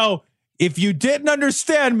you to know, if you didn't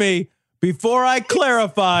understand me, before I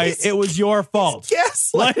clarify, it was your fault." He's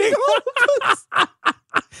gaslighting all of us.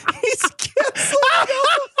 He's gaslighting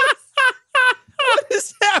all of us. What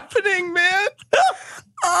is happening, man?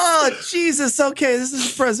 Oh, Jesus. Okay, this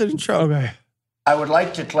is President Trump. Okay. I would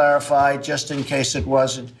like to clarify, just in case it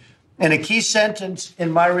wasn't. In a key sentence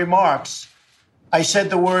in my remarks, I said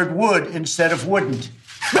the word would instead of wouldn't.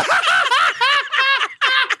 I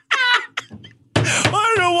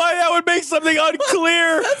don't know why that would make something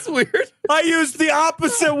unclear. That's weird. I used the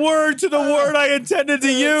opposite word to the word I intended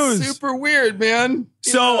to use. Super weird, man.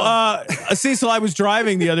 So, Cecil, I was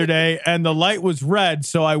driving the other day and the light was red,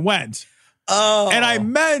 so I went. Oh. And I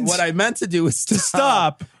meant what I meant to do was to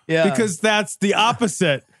stop because that's the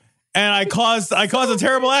opposite. And I caused a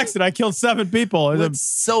terrible accident. I killed 7 people. It's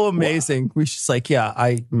so amazing. We just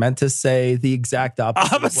I meant to say the exact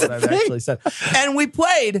opposite of what I've actually said. And we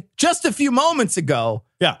played just a few moments ago.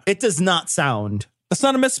 Yeah. It does not sound That's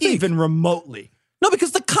not a misspeak. even remotely. No,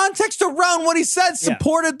 because the context around what he said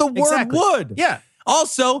supported the word would. Yeah.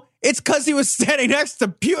 Also, it's because he was standing next to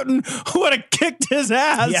Putin, who would have kicked his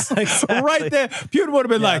ass. Yeah, exactly. Right there. Putin would have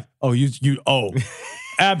been like,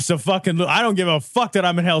 abso-fucking-lutely. I don't give a fuck that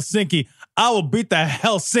I'm in Helsinki. I will beat the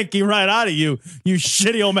Helsinki right out of you, you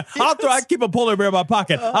shitty old man. I keep a polar bear in my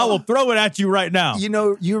pocket. I will throw it at you right now. You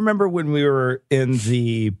know, you remember when we were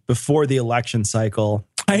before the election cycle?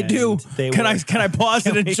 I do. Can I pause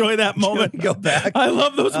and enjoy that moment? Go back. I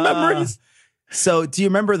love those memories. So do you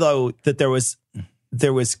remember, though, that there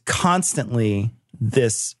was constantly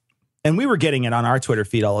this, and we were getting it on our Twitter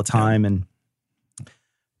feed all the time, and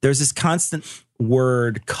there's this constant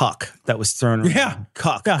word cuck that was thrown around. Yeah.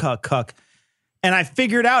 Cuck. And I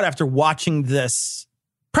figured out after watching this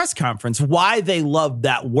press conference why they loved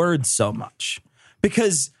that word so much.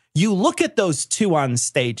 Because you look at those two on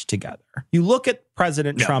stage together. You look at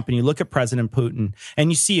President Trump and you look at President Putin, and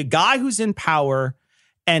you see a guy who's in power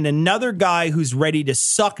and another guy who's ready to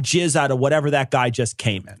suck jizz out of whatever that guy just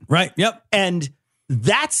came in. Right. Yep. And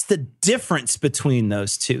that's the difference between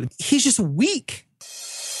those two. He's just weak.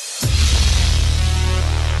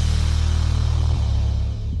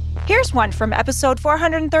 Here's one from episode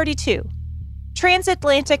 432,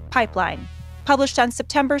 Transatlantic Pipeline, published on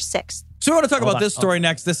September 6th. So we want to talk about this story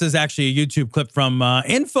next. This is actually a YouTube clip from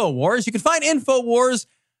InfoWars. You can find InfoWars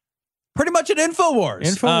pretty much at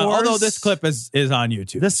InfoWars. Although this clip is on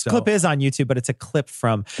YouTube. This clip is on YouTube, but it's a clip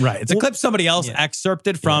from... Right. It's a clip somebody else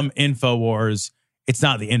excerpted from InfoWars. It's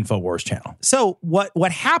not the InfoWars channel. So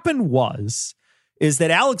what happened is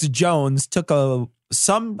that Alex Jones took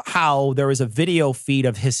somehow there was a video feed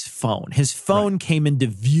of his phone. His phone came into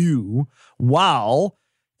view while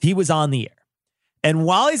he was on the air. And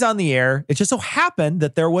while he's on the air, it just so happened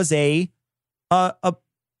that there was a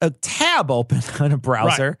tab open on a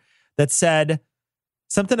browser that said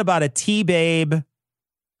something about a T-Babe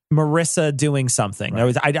Marissa doing something.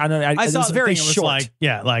 Right. I don't know. It was very short.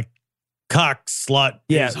 Like cock slut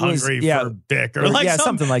is hungry for dick or like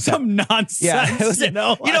something like that. Some nonsense. Yeah,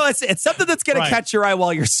 it's something that's going to catch your eye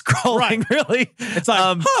while you're scrolling. Really, it's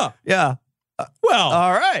like, well,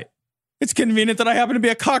 all right. It's convenient that I happen to be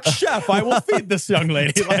a cock chef. I will feed this young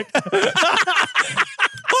lady. Like,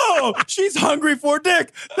 oh, she's hungry for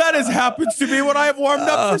dick. That happens to be what I have warmed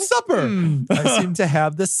up for supper. I seem to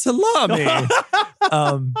have the salami.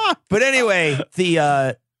 But anyway,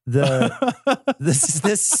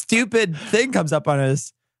 this stupid thing comes up on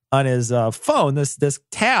his phone. This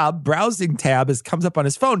browsing tab comes up on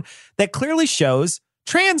his phone that clearly shows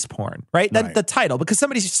trans porn, right? The title, because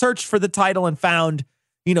somebody searched for the title and found,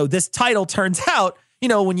 this title turns out,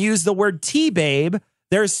 when you use the word T-Babe,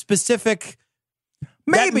 there's specific.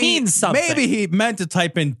 That means something. Maybe he meant to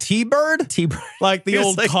type in T-Bird, like the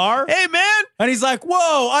old car. Hey, man. And he's like,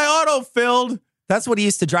 whoa, I auto-filled. That's what he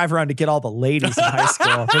used to drive around to get all the ladies in high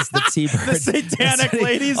school. Was the T-Bird. The satanic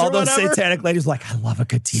ladies all those satanic ladies like, I love a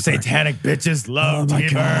good T-Bird. Satanic bitches love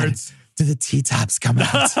T-Birds. Do the T-tops come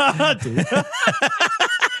out?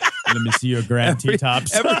 Let me see your grand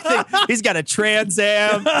T-tops. Everything. He's got a Trans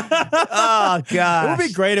Am. Oh, God. It would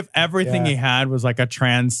be great if everything he had was like a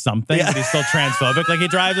trans something, but he's still transphobic. Like he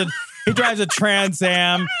drives a Trans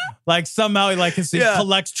Am. Like somehow he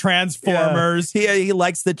collects Transformers. Yeah. He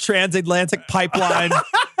likes the transatlantic pipeline.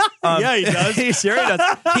 Yeah, he does. He sure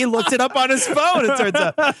does. He looked it up on his phone, it turns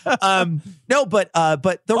out. No, but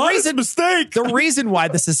the reason why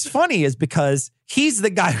this is funny is because he's the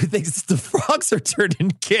guy who thinks the frogs are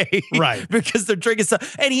turning gay. Right. Because they're drinking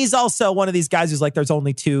stuff. And he's also one of these guys who's like, there's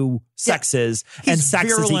only two sexes and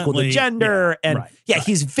sex is equal to gender.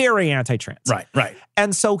 He's very anti-trans. Right.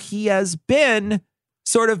 And so he has been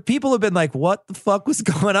sort of, people have been like, what the fuck was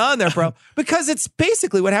going on there, bro? Because it's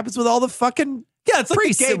basically what happens with all the fucking it's like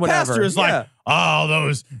the gay pastor is like, oh,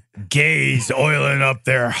 those gays oiling up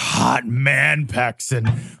their hot man pecs and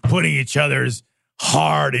putting each other's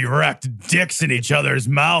hard, erect dicks in each other's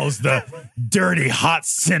mouths, the dirty, hot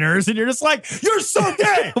sinners. And you're just like, you're so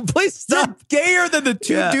gay. Please stop. You're gayer than the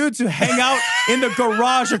two dudes who hang out in the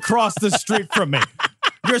garage across the street from me.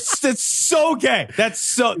 It's so gay.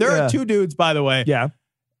 There are two dudes, by the way. Yeah.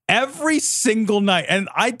 Every single night, and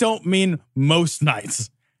I don't mean most nights,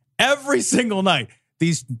 every single night,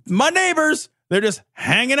 my neighbors, they're just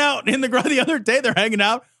hanging out in the garage. The other day, they're hanging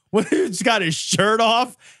out when he's got his shirt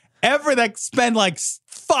off. They spend like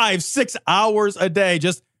 5-6 hours a day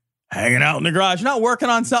just hanging out in the garage, not working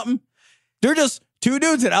on something. They're just two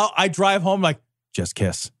dudes, and I drive home like, just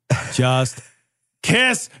kiss. Just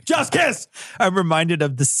kiss. Just kiss. I'm reminded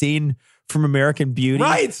of the scene from American Beauty.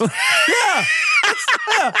 Right. Yeah.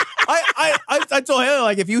 I told Haley,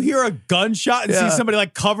 like, if you hear a gunshot and see somebody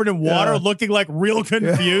like covered in water looking like real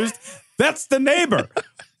confused, that's the neighbor.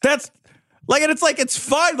 That's like, and it's like, it's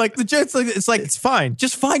fine. Like, it's fine.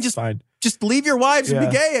 Just fine. Just leave your wives and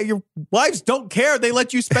be gay. Your wives don't care. They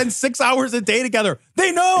let you spend 6 hours a day together.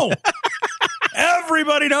 They know.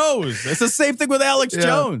 Everybody knows. It's the same thing with Alex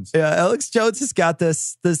Jones. Yeah, Alex Jones has got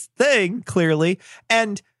this thing, clearly.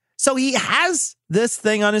 And so he has this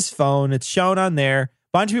thing on his phone. It's shown on there.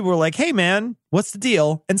 A bunch of people were like, hey, man, what's the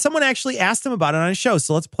deal? And someone actually asked him about it on his show.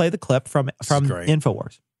 So let's play the clip from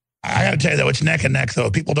InfoWars. I got to tell you, though, it's neck and neck, though.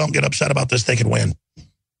 If people don't get upset about this, they can win.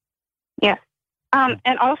 Yeah.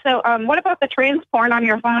 And also, what about the trans porn on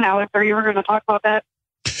your phone, Alex? Or you were going to talk about that?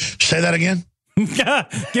 Say that again. Give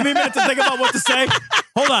me a minute to think about what to say.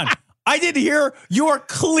 Hold on. I did hear your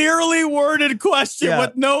clearly worded question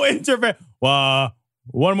with no intervention.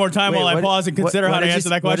 One more time while I pause and consider how to answer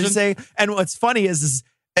that question. What did you say? And what's funny is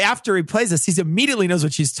after he plays this, he immediately knows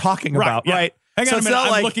what she's talking about, right? Hang on a minute.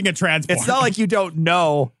 I'm looking at trans porn. It's not like you don't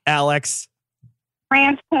know, Alex.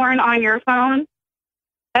 Trans porn on your phone?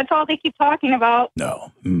 That's all they keep talking about.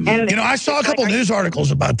 No. And I saw a couple news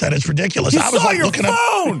articles about that. It's ridiculous. I was your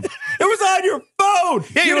phone. It was on your phone.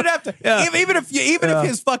 Yeah, you would have to. Yeah. Even if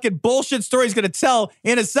his fucking bullshit story is going to tell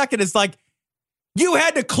in a second, it's like you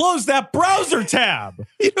had to close that browser tab.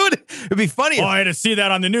 You know what? It'd be funny. I had to see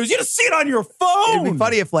that on the news. You had to see it on your phone. It'd be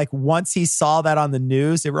funny if, like, once he saw that on the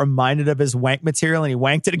news, it reminded of his wank material and he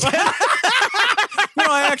wanked it again.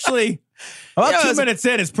 I actually. About 2 minutes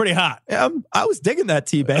in, it's pretty hot. I was digging that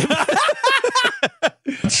tea, babe.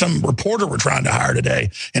 Some reporter we're trying to hire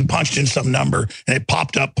today and punched in some number and it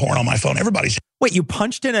popped up porn on my phone. Wait, you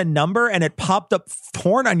punched in a number and it popped up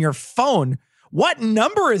porn on your phone? What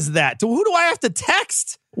number is that? Who do I have to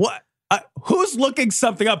text? What? Who's looking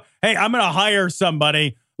something up? Hey, I'm going to hire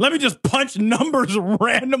somebody. Let me just punch numbers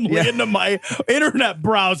randomly into my internet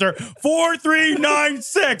browser.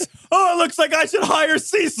 4396. Oh, it looks like I should hire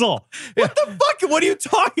Cecil. What the fuck? What are you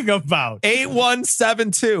talking about?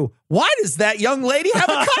 8172. Why does that young lady have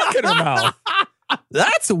a cock in her mouth?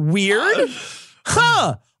 That's weird.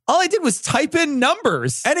 Huh. All I did was type in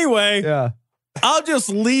numbers. Anyway, I'll just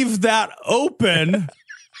leave that open.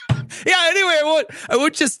 Anyway, I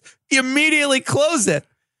would just immediately close it.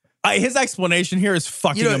 His explanation here is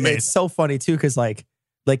fucking amazing. It's so funny too, because when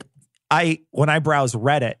I browse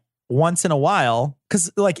Reddit, once in a while,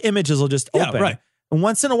 because like images will just open, right? And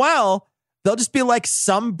once in a while, they'll just be like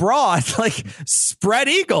some broad, like spread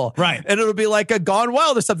eagle, right? And it'll be like a Gone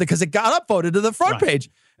Wild or something because it got upvoted to the front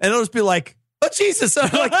page, and it'll just be like, oh Jesus!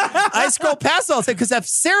 I'm like, I scroll past all because if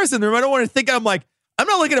Sarah's in the room, I don't want to think I'm like, I'm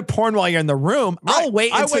not looking at porn while you're in the room. I'll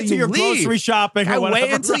wait until you your leave. Grocery shopping. I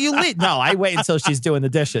wait until you leave. No, I wait until she's doing the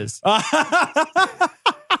dishes.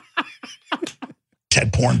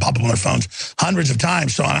 Had porn pop up on their phones hundreds of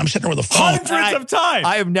times. So I'm sitting there with a phone. Hundreds of times.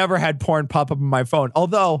 I have never had porn pop up on my phone,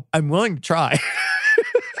 although I'm willing to try.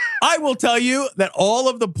 I will tell you that all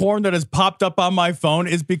of the porn that has popped up on my phone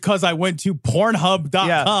is because I went to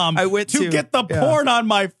Pornhub.com to get the porn on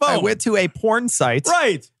my phone. I went to a porn site.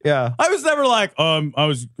 Right. Yeah. I was never like, I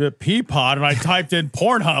was at Peapod and I typed in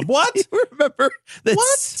Pornhub. What? You remember that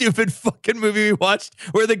stupid fucking movie we watched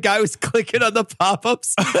where the guy was clicking on the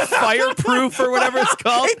pop-ups? Fireproof or whatever it's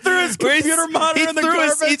called. He threw his computer monitor in the garbage.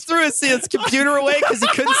 He threw his computer away because he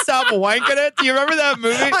couldn't stop wanking it. Do you remember that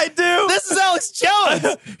movie? I do. This is Alex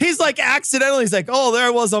Jones. He's like accidentally, he's like, oh, there I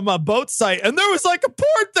was on my boat site, and there was like a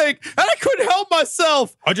porn thing, and I couldn't help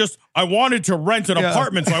myself. I wanted to rent an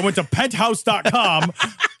apartment, so I went to penthouse.com.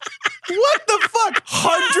 What the fuck?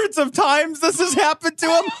 Hundreds of times this has happened to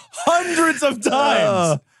him? Hundreds of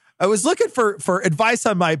times. I was looking for advice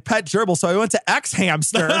on my pet gerbil, so I went to X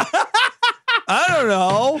Hamster. I don't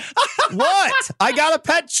know. What? I got a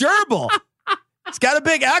pet gerbil. He's got a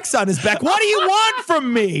big X on his back. What do you want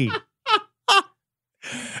from me?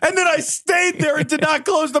 And then I stayed there and did not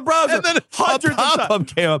close the browser. And then hundreds a pop-up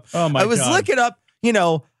came up. Oh my God. I was looking up,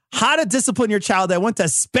 how to discipline your child. I went to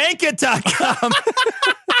spankit.com.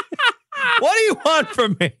 What do you want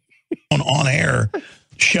from me? On air,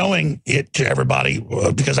 showing it to everybody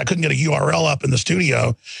because I couldn't get a URL up in the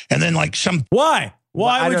studio. And then like Why?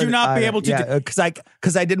 Why would you not be able to? Yeah, because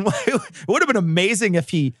I didn't. It would have been amazing if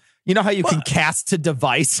he. You know how you can cast to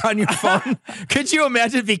device on your phone? Could you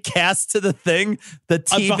imagine if he cast to the thing, the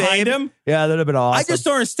TV behind him? Yeah, that'd have been awesome. I just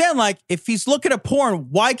don't understand. Like, if he's looking at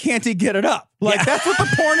porn, why can't he get it up? Like, that's what the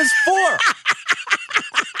porn is for.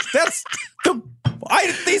 That's the.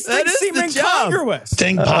 These things seem incongruous.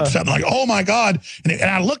 Thing pops up, I'm like, oh my God. And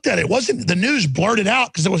I looked at it. It wasn't the news blurred it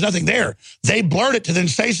out because there was nothing there. They blurred it to then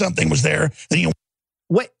say something was there. Then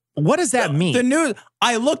Wait, what does that mean? The news,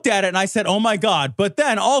 I looked at it and I said, oh my God. But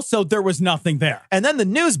then also there was nothing there. And then the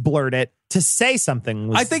news blurred it to say something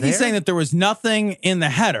was I think he's saying that there was nothing in the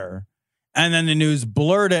header. And then the news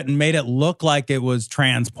blurred it and made it look like it was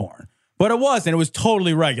trans porn. But it wasn't. It was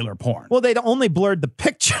totally regular porn. Well, they'd only blurred the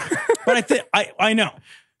picture. But I think I know.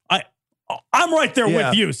 I'm right there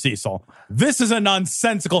with you, Cecil. This is a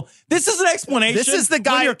nonsensical. This is an explanation. This is the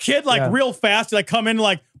guy. When your kid real fast, you like come in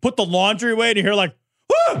and put the laundry away, and you hear like,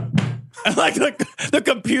 whoo! And like the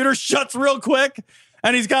computer shuts real quick,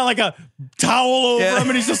 and he's got like a towel over him,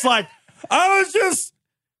 and he's just like, I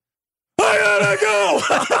gotta go.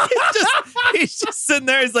 he's just sitting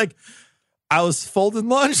there. He's like, I was folding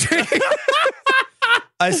laundry.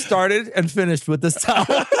 I started and finished with this towel.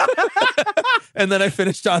 And then I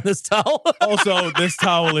finished on this towel. Also, this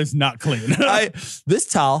towel is not clean. This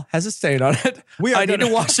towel has a stain on it. I need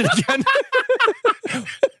to wash it again.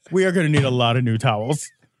 We are going to need a lot of new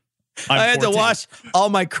towels. I had to wash all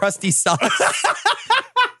my crusty socks.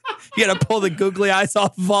 You got to pull the googly eyes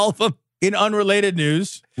off of all of them. In unrelated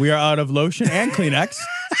news, we are out of lotion and Kleenex.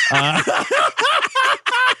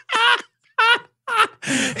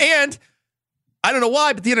 And I don't know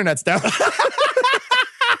why, but the internet's down.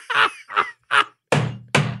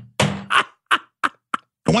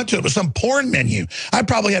 I went to it was some porn menu. I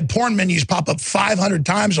probably had porn menus pop up 500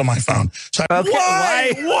 times on my phone. So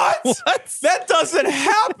Why? What? That doesn't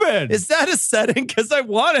happen. Is that a setting? Because I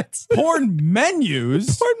want it. Porn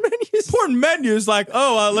menus? Porn menus like,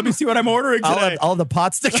 let me see what I'm ordering today. All the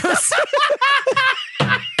pot stickers.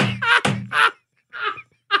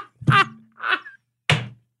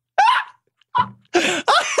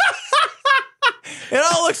 It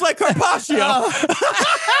all looks like Carpaccio.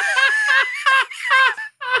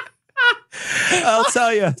 I'll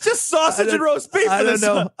tell you. It's just sausage and roast beef. I don't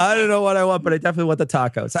know. I don't know what I want, but I definitely want the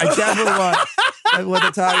tacos. I definitely want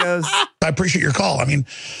the tacos. I appreciate your call. I mean,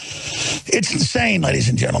 it's insane, ladies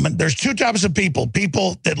and gentlemen. There's two types of people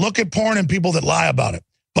that look at porn and people that lie about it.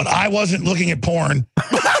 But I wasn't looking at porn.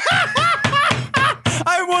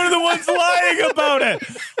 I'm one of the ones lying about it.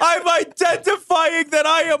 I'm identifying that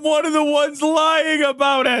I am one of the ones lying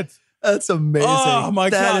about it. That's amazing. Oh, my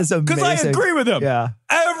God. That is amazing. Because I agree with him. Yeah.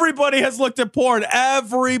 Everybody has looked at porn.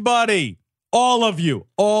 Everybody. All of you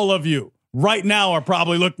right now are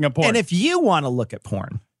probably looking at porn. And if you want to look at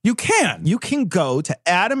porn, you can. You can go to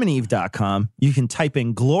adamandeve.com. You can type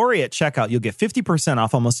in Glory at checkout. You'll get 50%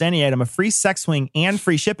 off almost any item, a free sex swing, and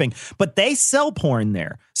free shipping. But they sell porn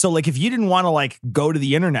there. So, like, if you didn't want to, go to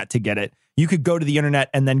the internet to get it, you could go to the internet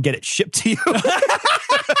and then get it shipped to you.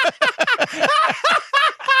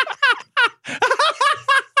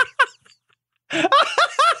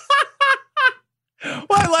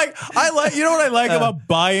 I like, you know what I like about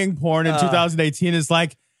buying porn in 2018 is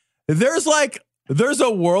there's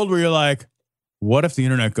a world where you're like, what if the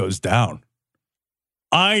internet goes down?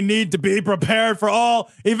 I need to be prepared for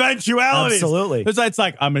all eventualities. Absolutely. It's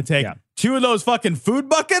like, I'm going to take 2 of those fucking food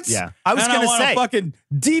buckets. Yeah. I was going to say a fucking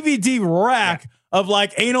DVD rack of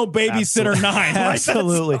Anal Babysitter 9.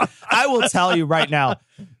 Absolutely. I will tell you right now,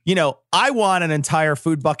 I want an entire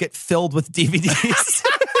food bucket filled with DVDs.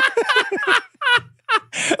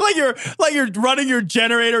 You're running your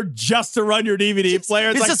generator just to run your DVD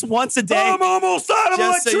player. It's just once a day. I'm almost out of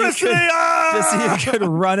electricity. Just so you could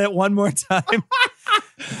run it one more time.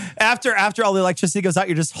 After all the electricity goes out,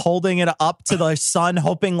 you're just holding it up to the sun,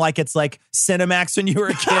 hoping like it's like Cinemax when you were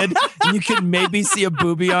a kid, and you can maybe see a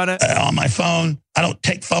boobie on it. On my phone, I don't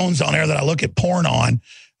take phones on air that I look at porn on.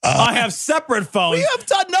 I have separate phones. We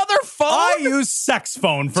have another phone? I use sex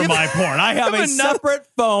phone for my porn. I have a separate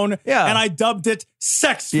phone, and I dubbed it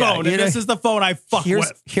sex phone. And this is the phone I fuck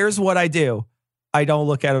with. Here's what I do. I don't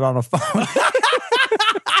look at it on a phone.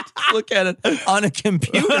 Look at it on a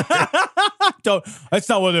computer. That's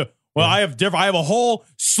not what I have different. I have a whole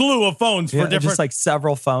slew of phones for different. Just like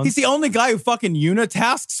several phones. He's the only guy who fucking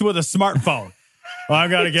unitasks with a smartphone. I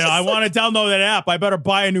want to download that app. I better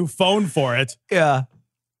buy a new phone for it. Yeah.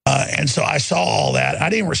 And so I saw all that. I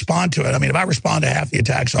didn't respond to it. I mean, if I respond to half the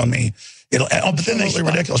attacks on me, but then they seem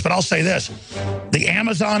ridiculous. But I'll say this. The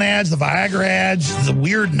Amazon ads, the Viagra ads, the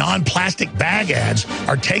weird non-plastic bag ads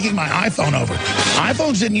are taking my iPhone over.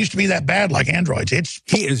 iPhones didn't used to be that bad like Androids.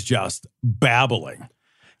 He is just babbling.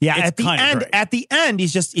 Yeah, at the end,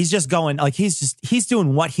 he's just going like he's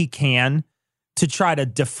doing what he can to try to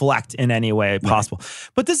deflect in any way possible.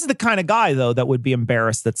 But this is the kind of guy though that would be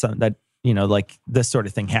embarrassed that like this sort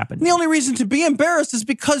of thing happened. The only reason to be embarrassed is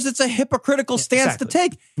because it's a hypocritical stance to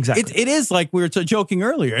take. Exactly. It is like we were joking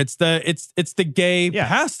earlier. It's the gay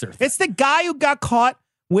pastor. It's the guy who got caught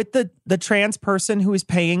with the trans person who was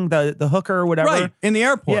paying the hooker or whatever. Right, in the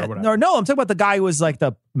airport or whatever. No, I'm talking about the guy who was like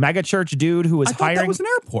the mega church dude who was hiring. That was an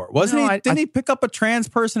airport, wasn't he? Didn't he pick up a trans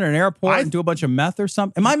person at an airport and do a bunch of meth or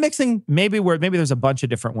something? Am I mixing? Maybe there's a bunch of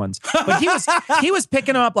different ones. But he was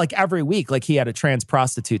picking them up like every week. Like he had a trans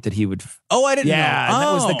prostitute that he would. Oh, I didn't know. Yeah, and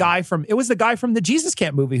it was the guy from the Jesus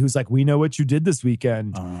Camp movie who's like, we know what you did this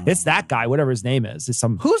weekend. It's that guy, whatever his name is. It's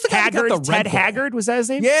some who's the guy Haggard? Ted Ted Haggard was that his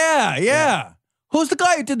name? Yeah. Who's the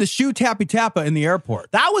guy who did the shoe tappy tappa in the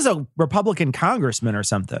airport? That was a Republican congressman or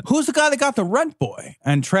something. Who's the guy that got the rent boy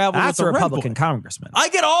and traveled with the rent boy? That's a Republican congressman. I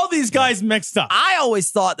get all these guys mixed up. I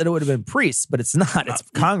always thought that it would have been priests, but it's not. It's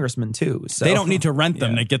congressmen too. So they don't need to rent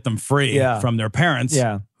them. They get them free from their parents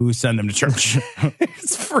who send them to church.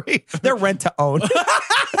 It's free. They're rent to own.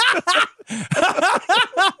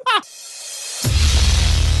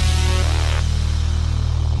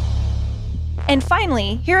 And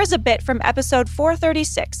finally, here is a bit from episode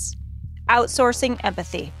 436, Outsourcing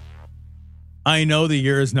Empathy. I know the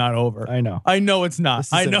year is not over. I know it's not.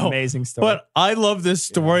 This is an amazing story. But I love this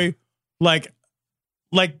story. Yeah.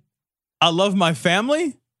 Like I love my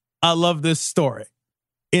family. I love this story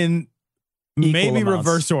in Equal maybe amounts.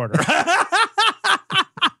 reverse order.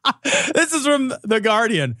 This is from The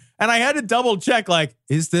Guardian. And I had to double check, like,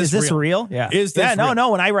 is this real? Yeah. Is this real?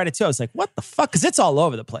 No. When I read it too, I was like, what the fuck? Because it's all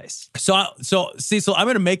over the place. So I'm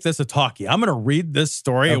going to make this a talkie. I'm going to read this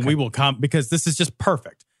story and we will come because this is just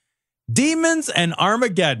perfect. Demons and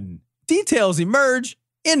Armageddon. Details emerge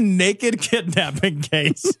in naked kidnapping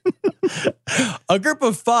case. A group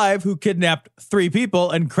of 5 who kidnapped 3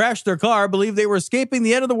 people and crashed their car believed they were escaping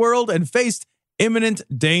the end of the world and faced imminent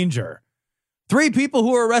danger. 3 people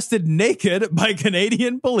who were arrested naked by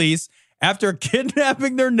Canadian police after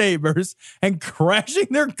kidnapping their neighbors and crashing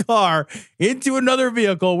their car into another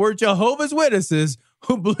vehicle were Jehovah's Witnesses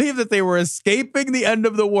who believed that they were escaping the end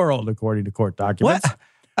of the world, according to court documents.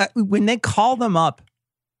 What? When they call them up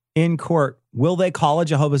in court, will they call a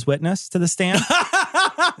Jehovah's Witness to the stand?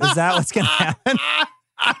 Is that what's going to happen?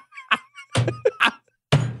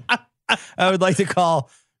 I would like to call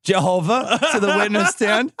Jehovah to the witness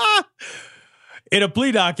stand. In a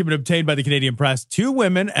plea document obtained by the Canadian press, 2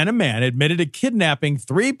 women and a man admitted to kidnapping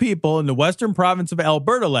 3 people in the western province of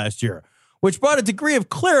Alberta last year, which brought a degree of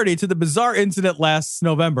clarity to the bizarre incident last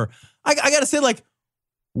November. I got to say, like,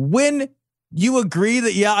 when you agree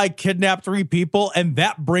that, I kidnapped 3 people and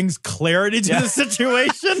that brings clarity to the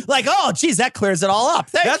situation. Like, oh, geez, that clears it all up.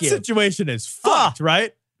 Thank you. That situation is fucked,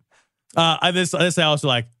 right? This I also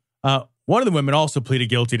like. One of the women also pleaded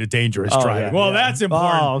guilty to dangerous driving. That's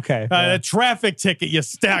important. Oh, okay. A traffic ticket you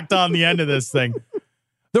stacked on the end of this thing.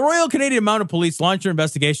 The Royal Canadian Mounted Police launched an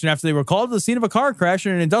investigation after they were called to the scene of a car crash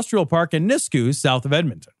in an industrial park in Nisku, south of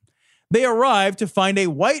Edmonton. They arrived to find a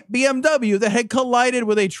white BMW that had collided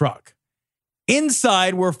with a truck.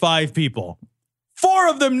 Inside were 5 people, 4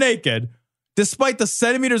 of them naked, despite the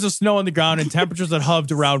centimeters of snow on the ground and temperatures that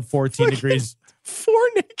hovered around 14 degrees. 4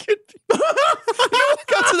 naked people. You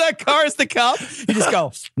walk up to that car as the cop. You just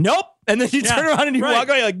go, nope. And then you turn around and you walk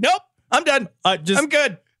away. You're like, nope, I'm done. I'm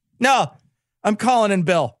good. No, I'm calling in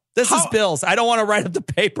Bill. This is Bill's. I don't want to write up the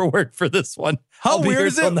paperwork for this one. How weird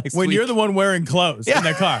is it when you're the one wearing clothes in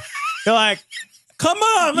the car? You're like, come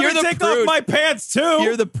on, let me take off my pants too.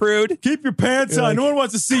 You're the prude. Keep your pants on. No one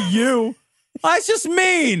wants to see you. It's just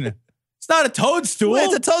mean. It's not a toadstool.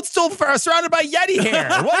 It's a toadstool surrounded by Yeti hair.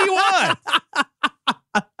 What do you want?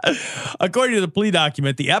 According to the plea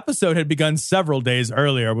document, the episode had begun several days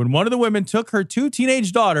earlier when one of the women took her 2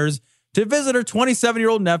 teenage daughters to visit her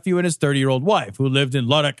 27-year-old nephew and his 30-year-old wife, who lived in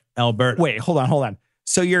Lubbock, Alberta. Wait, hold on.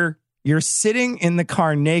 So you're sitting in the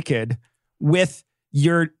car naked with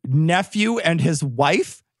your nephew and his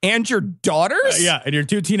wife and your daughters? Yeah, and your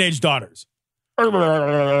 2 teenage daughters.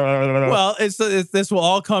 Well, this will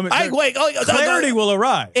all come. Clarity will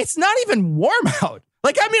arrive. It's not even warm out.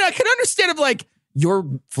 Like, I mean, I can understand if like you're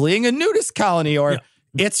fleeing a nudist colony or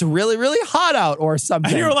it's really, really hot out or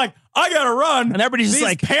something. And you're like, I gotta run. And everybody's just These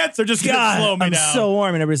like, pants are just gonna slow me I'm down. so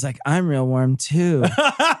warm. And everybody's like, I'm real warm too.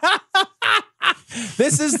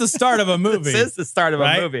 This is the start of a movie. This is the start of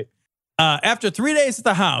a movie. After 3 days at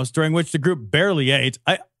the house, during which the group barely ate,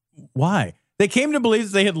 why? They came to believe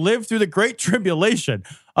that they had lived through the Great Tribulation,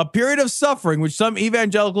 a period of suffering which some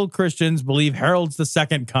evangelical Christians believe heralds the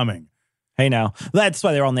second coming. Hey, now, that's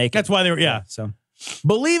why they're all naked. That's why they were, So,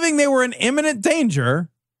 believing they were in imminent danger,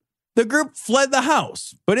 the group fled the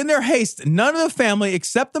house. But in their haste, none of the family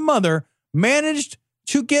except the mother managed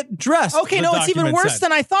to get dressed. Okay, no, it's even worse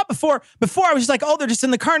than I thought before. Before I was just like, oh, they're just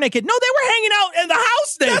in the car naked. No, they were hanging out in the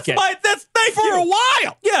house naked. Thank for you. a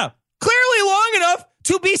while. Yeah. Clearly long enough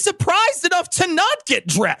to be surprised enough to not get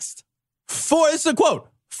dressed. This is a quote.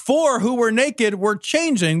 4 who were naked were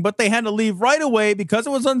changing, but they had to leave right away because it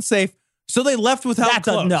was unsafe. So they left without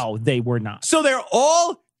clothes. No, they were not. So they're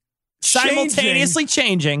all simultaneously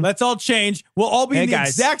changing. Let's all change. We'll all be in the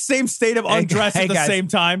exact same state of undress at the same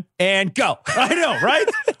time. And go. I know, right?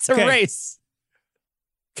 It's a race.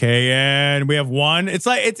 Okay, and we have one. It's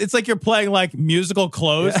like you're playing like musical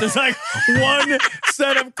clothes. There's like one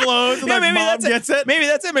set of clothes. And like mom gets it. Maybe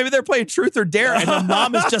that's it. Maybe they're playing Truth or Dare, and the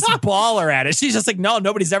mom is just baller at it. She's just like, no,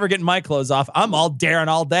 nobody's ever getting my clothes off. I'm all daring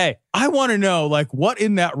all day. I want to know like what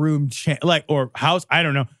in that room or house. I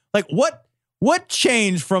don't know. Like what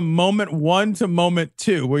changed from moment 1 to moment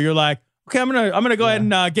 2 where you're like, okay, I'm gonna go ahead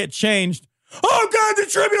and get changed. Oh God, the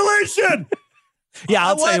tribulation. Yeah,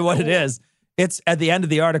 I'll tell you what it is. It's at the end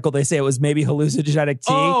of the article, they say it was maybe hallucinogenic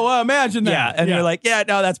tea. Oh, well, imagine that. Yeah, and you're like, yeah,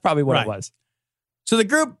 no, that's probably what it was. So the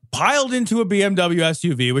group piled into a BMW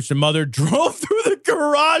SUV, which the mother drove through the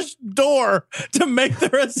garage door to make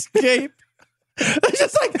their escape. They're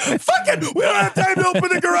just like, fuck it, we don't have time to open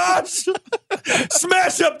the garage.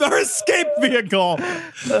 Smash up their escape vehicle.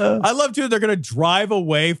 I love too, they're going to drive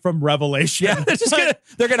away from Revelation. Yeah,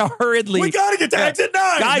 they're gonna hurriedly. We got to get to exit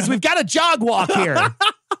 9. Guys, we've got a jog walk here.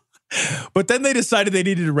 But then they decided they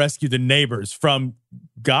needed to rescue the neighbors from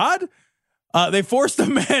God. They forced the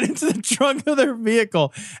man into the trunk of their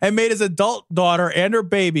vehicle and made his adult daughter and her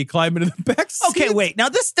baby climb into the back seat. Okay, wait. Now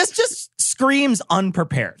this just screams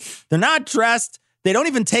unprepared. They're not dressed. They don't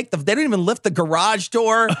even they don't even lift the garage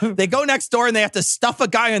door. They go next door and they have to stuff a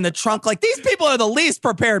guy in the trunk. Like, these people are the least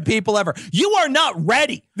prepared people ever. You are not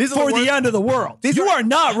ready for the end of the world. You are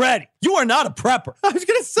not ready. You are not a prepper. I was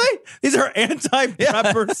going to say, these are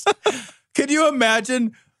anti-preppers. Can you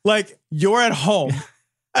imagine, like, you're at home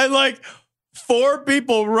and, like, 4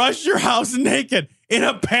 people rush your house naked in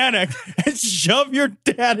a panic and shove your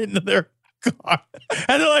dad into their car.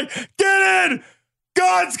 And they're like, get in!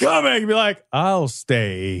 God's coming. Be like, I'll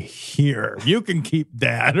stay here. You can keep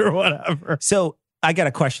Dad or whatever. So I got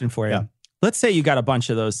a question for you. Yeah. Let's say you got a bunch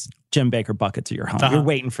of those Jim Baker buckets at your home. You're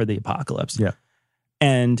waiting for the apocalypse. Yeah.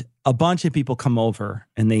 And a bunch of people come over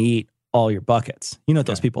and they eat all your buckets. You know what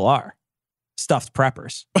those people are? Stuffed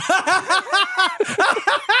preppers.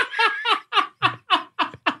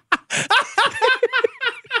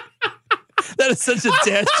 That is such a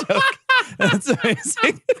dad joke. That's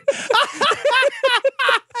amazing.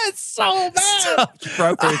 It's so bad. Stuffed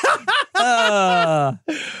preppers.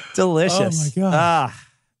 Delicious. Oh my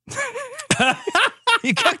God.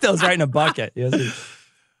 You cook those right in a bucket. Yes.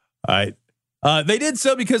 All right. They did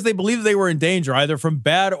so because they believed they were in danger, either from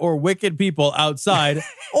bad or wicked people outside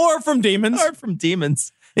or from demons.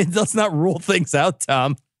 Let's not rule things out,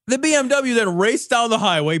 Tom. The BMW then raced down the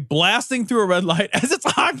highway, blasting through a red light as its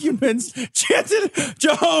occupants chanted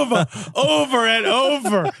Jehovah over and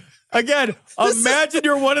over. Again, imagine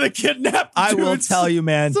you're one of the kidnapped dudes. I will tell you,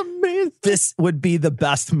 man. It's amazing. This would be the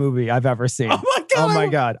best movie I've ever seen. Oh my God. Oh my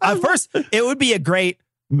God. First, it would be a great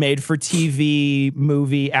made-for-TV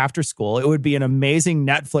movie after school. It would be an amazing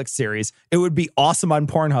Netflix series. It would be awesome on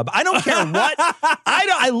Pornhub. I don't care what.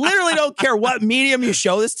 I literally don't care what medium you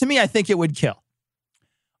show this to me. I think it would kill.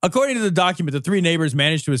 According to the document, the 3 neighbors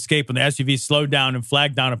managed to escape when the SUV slowed down and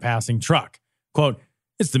flagged down a passing truck. Quote,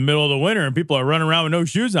 It's the middle of the winter and people are running around with no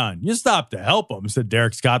shoes on. You stop to help them, said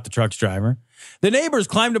Derek Scott, the truck's driver. The neighbors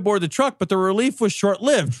climbed aboard the truck, but the relief was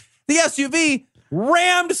short-lived. The SUV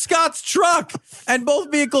rammed Scott's truck, and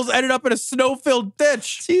both vehicles ended up in a snow-filled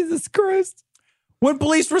ditch. Jesus Christ. When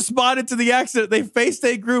police responded to the accident, they faced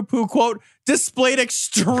a group who, quote, displayed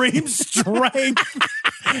extreme strength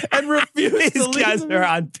and refused to leave. These guys are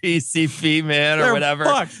on PCP, man, or They're whatever.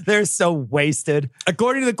 fucked. They're so wasted.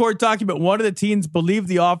 According to the court document, one of the teens believed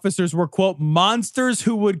the officers were, quote, monsters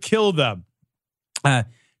who would kill them.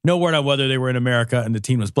 No word on whether they were in America and the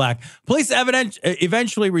teen was black. Police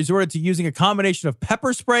eventually resorted to using a combination of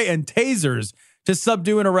pepper spray and tasers to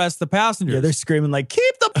subdue and arrest the passengers. Yeah, they're screaming like,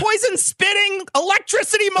 keep the poison-spitting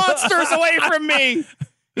electricity monsters away from me.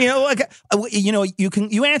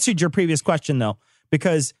 You answered your previous question, though,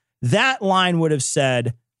 because that line would have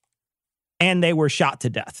said, and they were shot to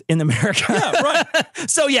death in America. Yeah, right.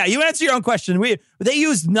 So, yeah, you answer your own question. They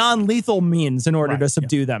used non-lethal means in order to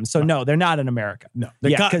subdue them. So, no, they're not in America. No.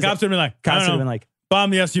 The cops would have been like, bomb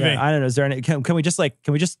the SUV. Yeah, I don't know. Is there any, can we just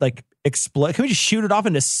explode? Can we just shoot it off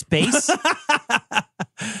into space?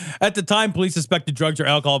 At the time, police suspected drugs or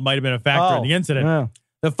alcohol might have been a factor in the incident. Yeah.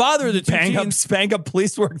 The father of the two teens, spang up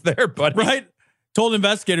police work there, buddy. Right? Told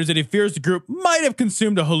investigators that he fears the group might have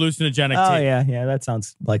consumed a hallucinogenic tea. Yeah, that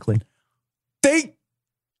sounds likely. They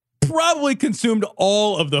probably consumed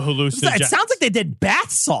all of the hallucinogens. It sounds like they did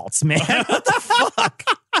bath salts, man. What the fuck?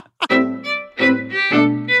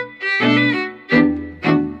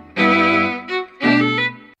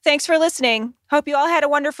 Thanks for listening. Hope you all had a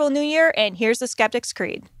wonderful new year, and here's the Skeptic's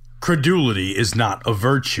Creed. Credulity is not a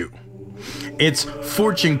virtue. It's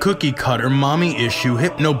fortune cookie cutter, mommy issue,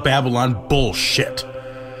 hypno-Babylon bullshit.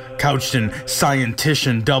 Couched in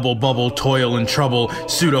scientician, double bubble, toil and trouble,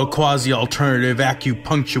 pseudo quasi-alternative,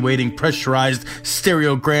 acupunctuating, pressurized,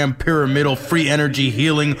 stereogram, pyramidal, free energy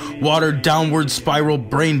healing, watered downward spiral,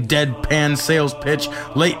 brain deadpan sales pitch,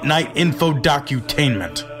 late night info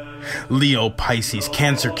docutainment. Leo, Pisces,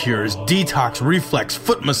 cancer cures, detox, reflex,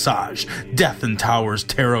 foot massage, death in towers,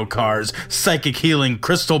 tarot cards, psychic healing,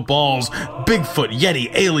 crystal balls, Bigfoot,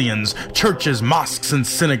 Yeti, aliens, churches, mosques and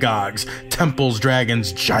synagogues, temples,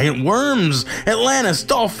 dragons, giant worms, Atlantis,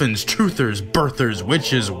 dolphins, truthers, birthers,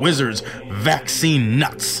 witches, wizards, vaccine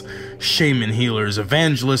nuts, shaman healers,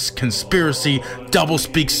 evangelists, conspiracy,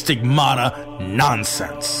 doublespeak, stigmata,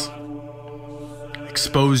 nonsense.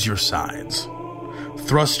 Expose your sides.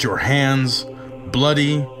 Thrust your hands,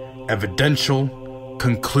 bloody, evidential,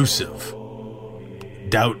 conclusive.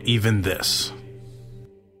 Doubt even this.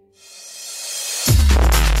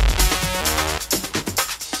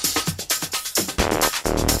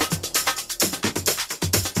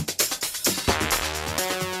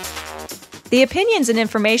 The opinions and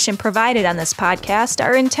information provided on this podcast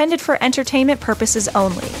are intended for entertainment purposes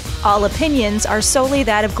only. All opinions are solely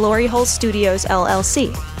that of Glory Hole Studios,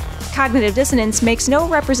 LLC. Cognitive Dissonance makes no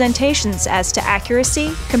representations as to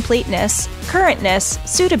accuracy, completeness, currentness,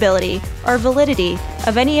 suitability, or validity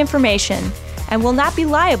of any information, and will not be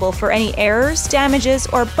liable for any errors, damages,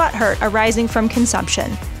 or butthurt arising from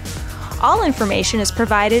consumption. All information is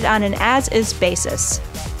provided on an as-is basis.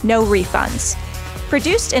 No refunds.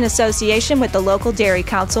 Produced in association with the local Dairy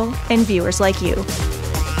Council and viewers like you.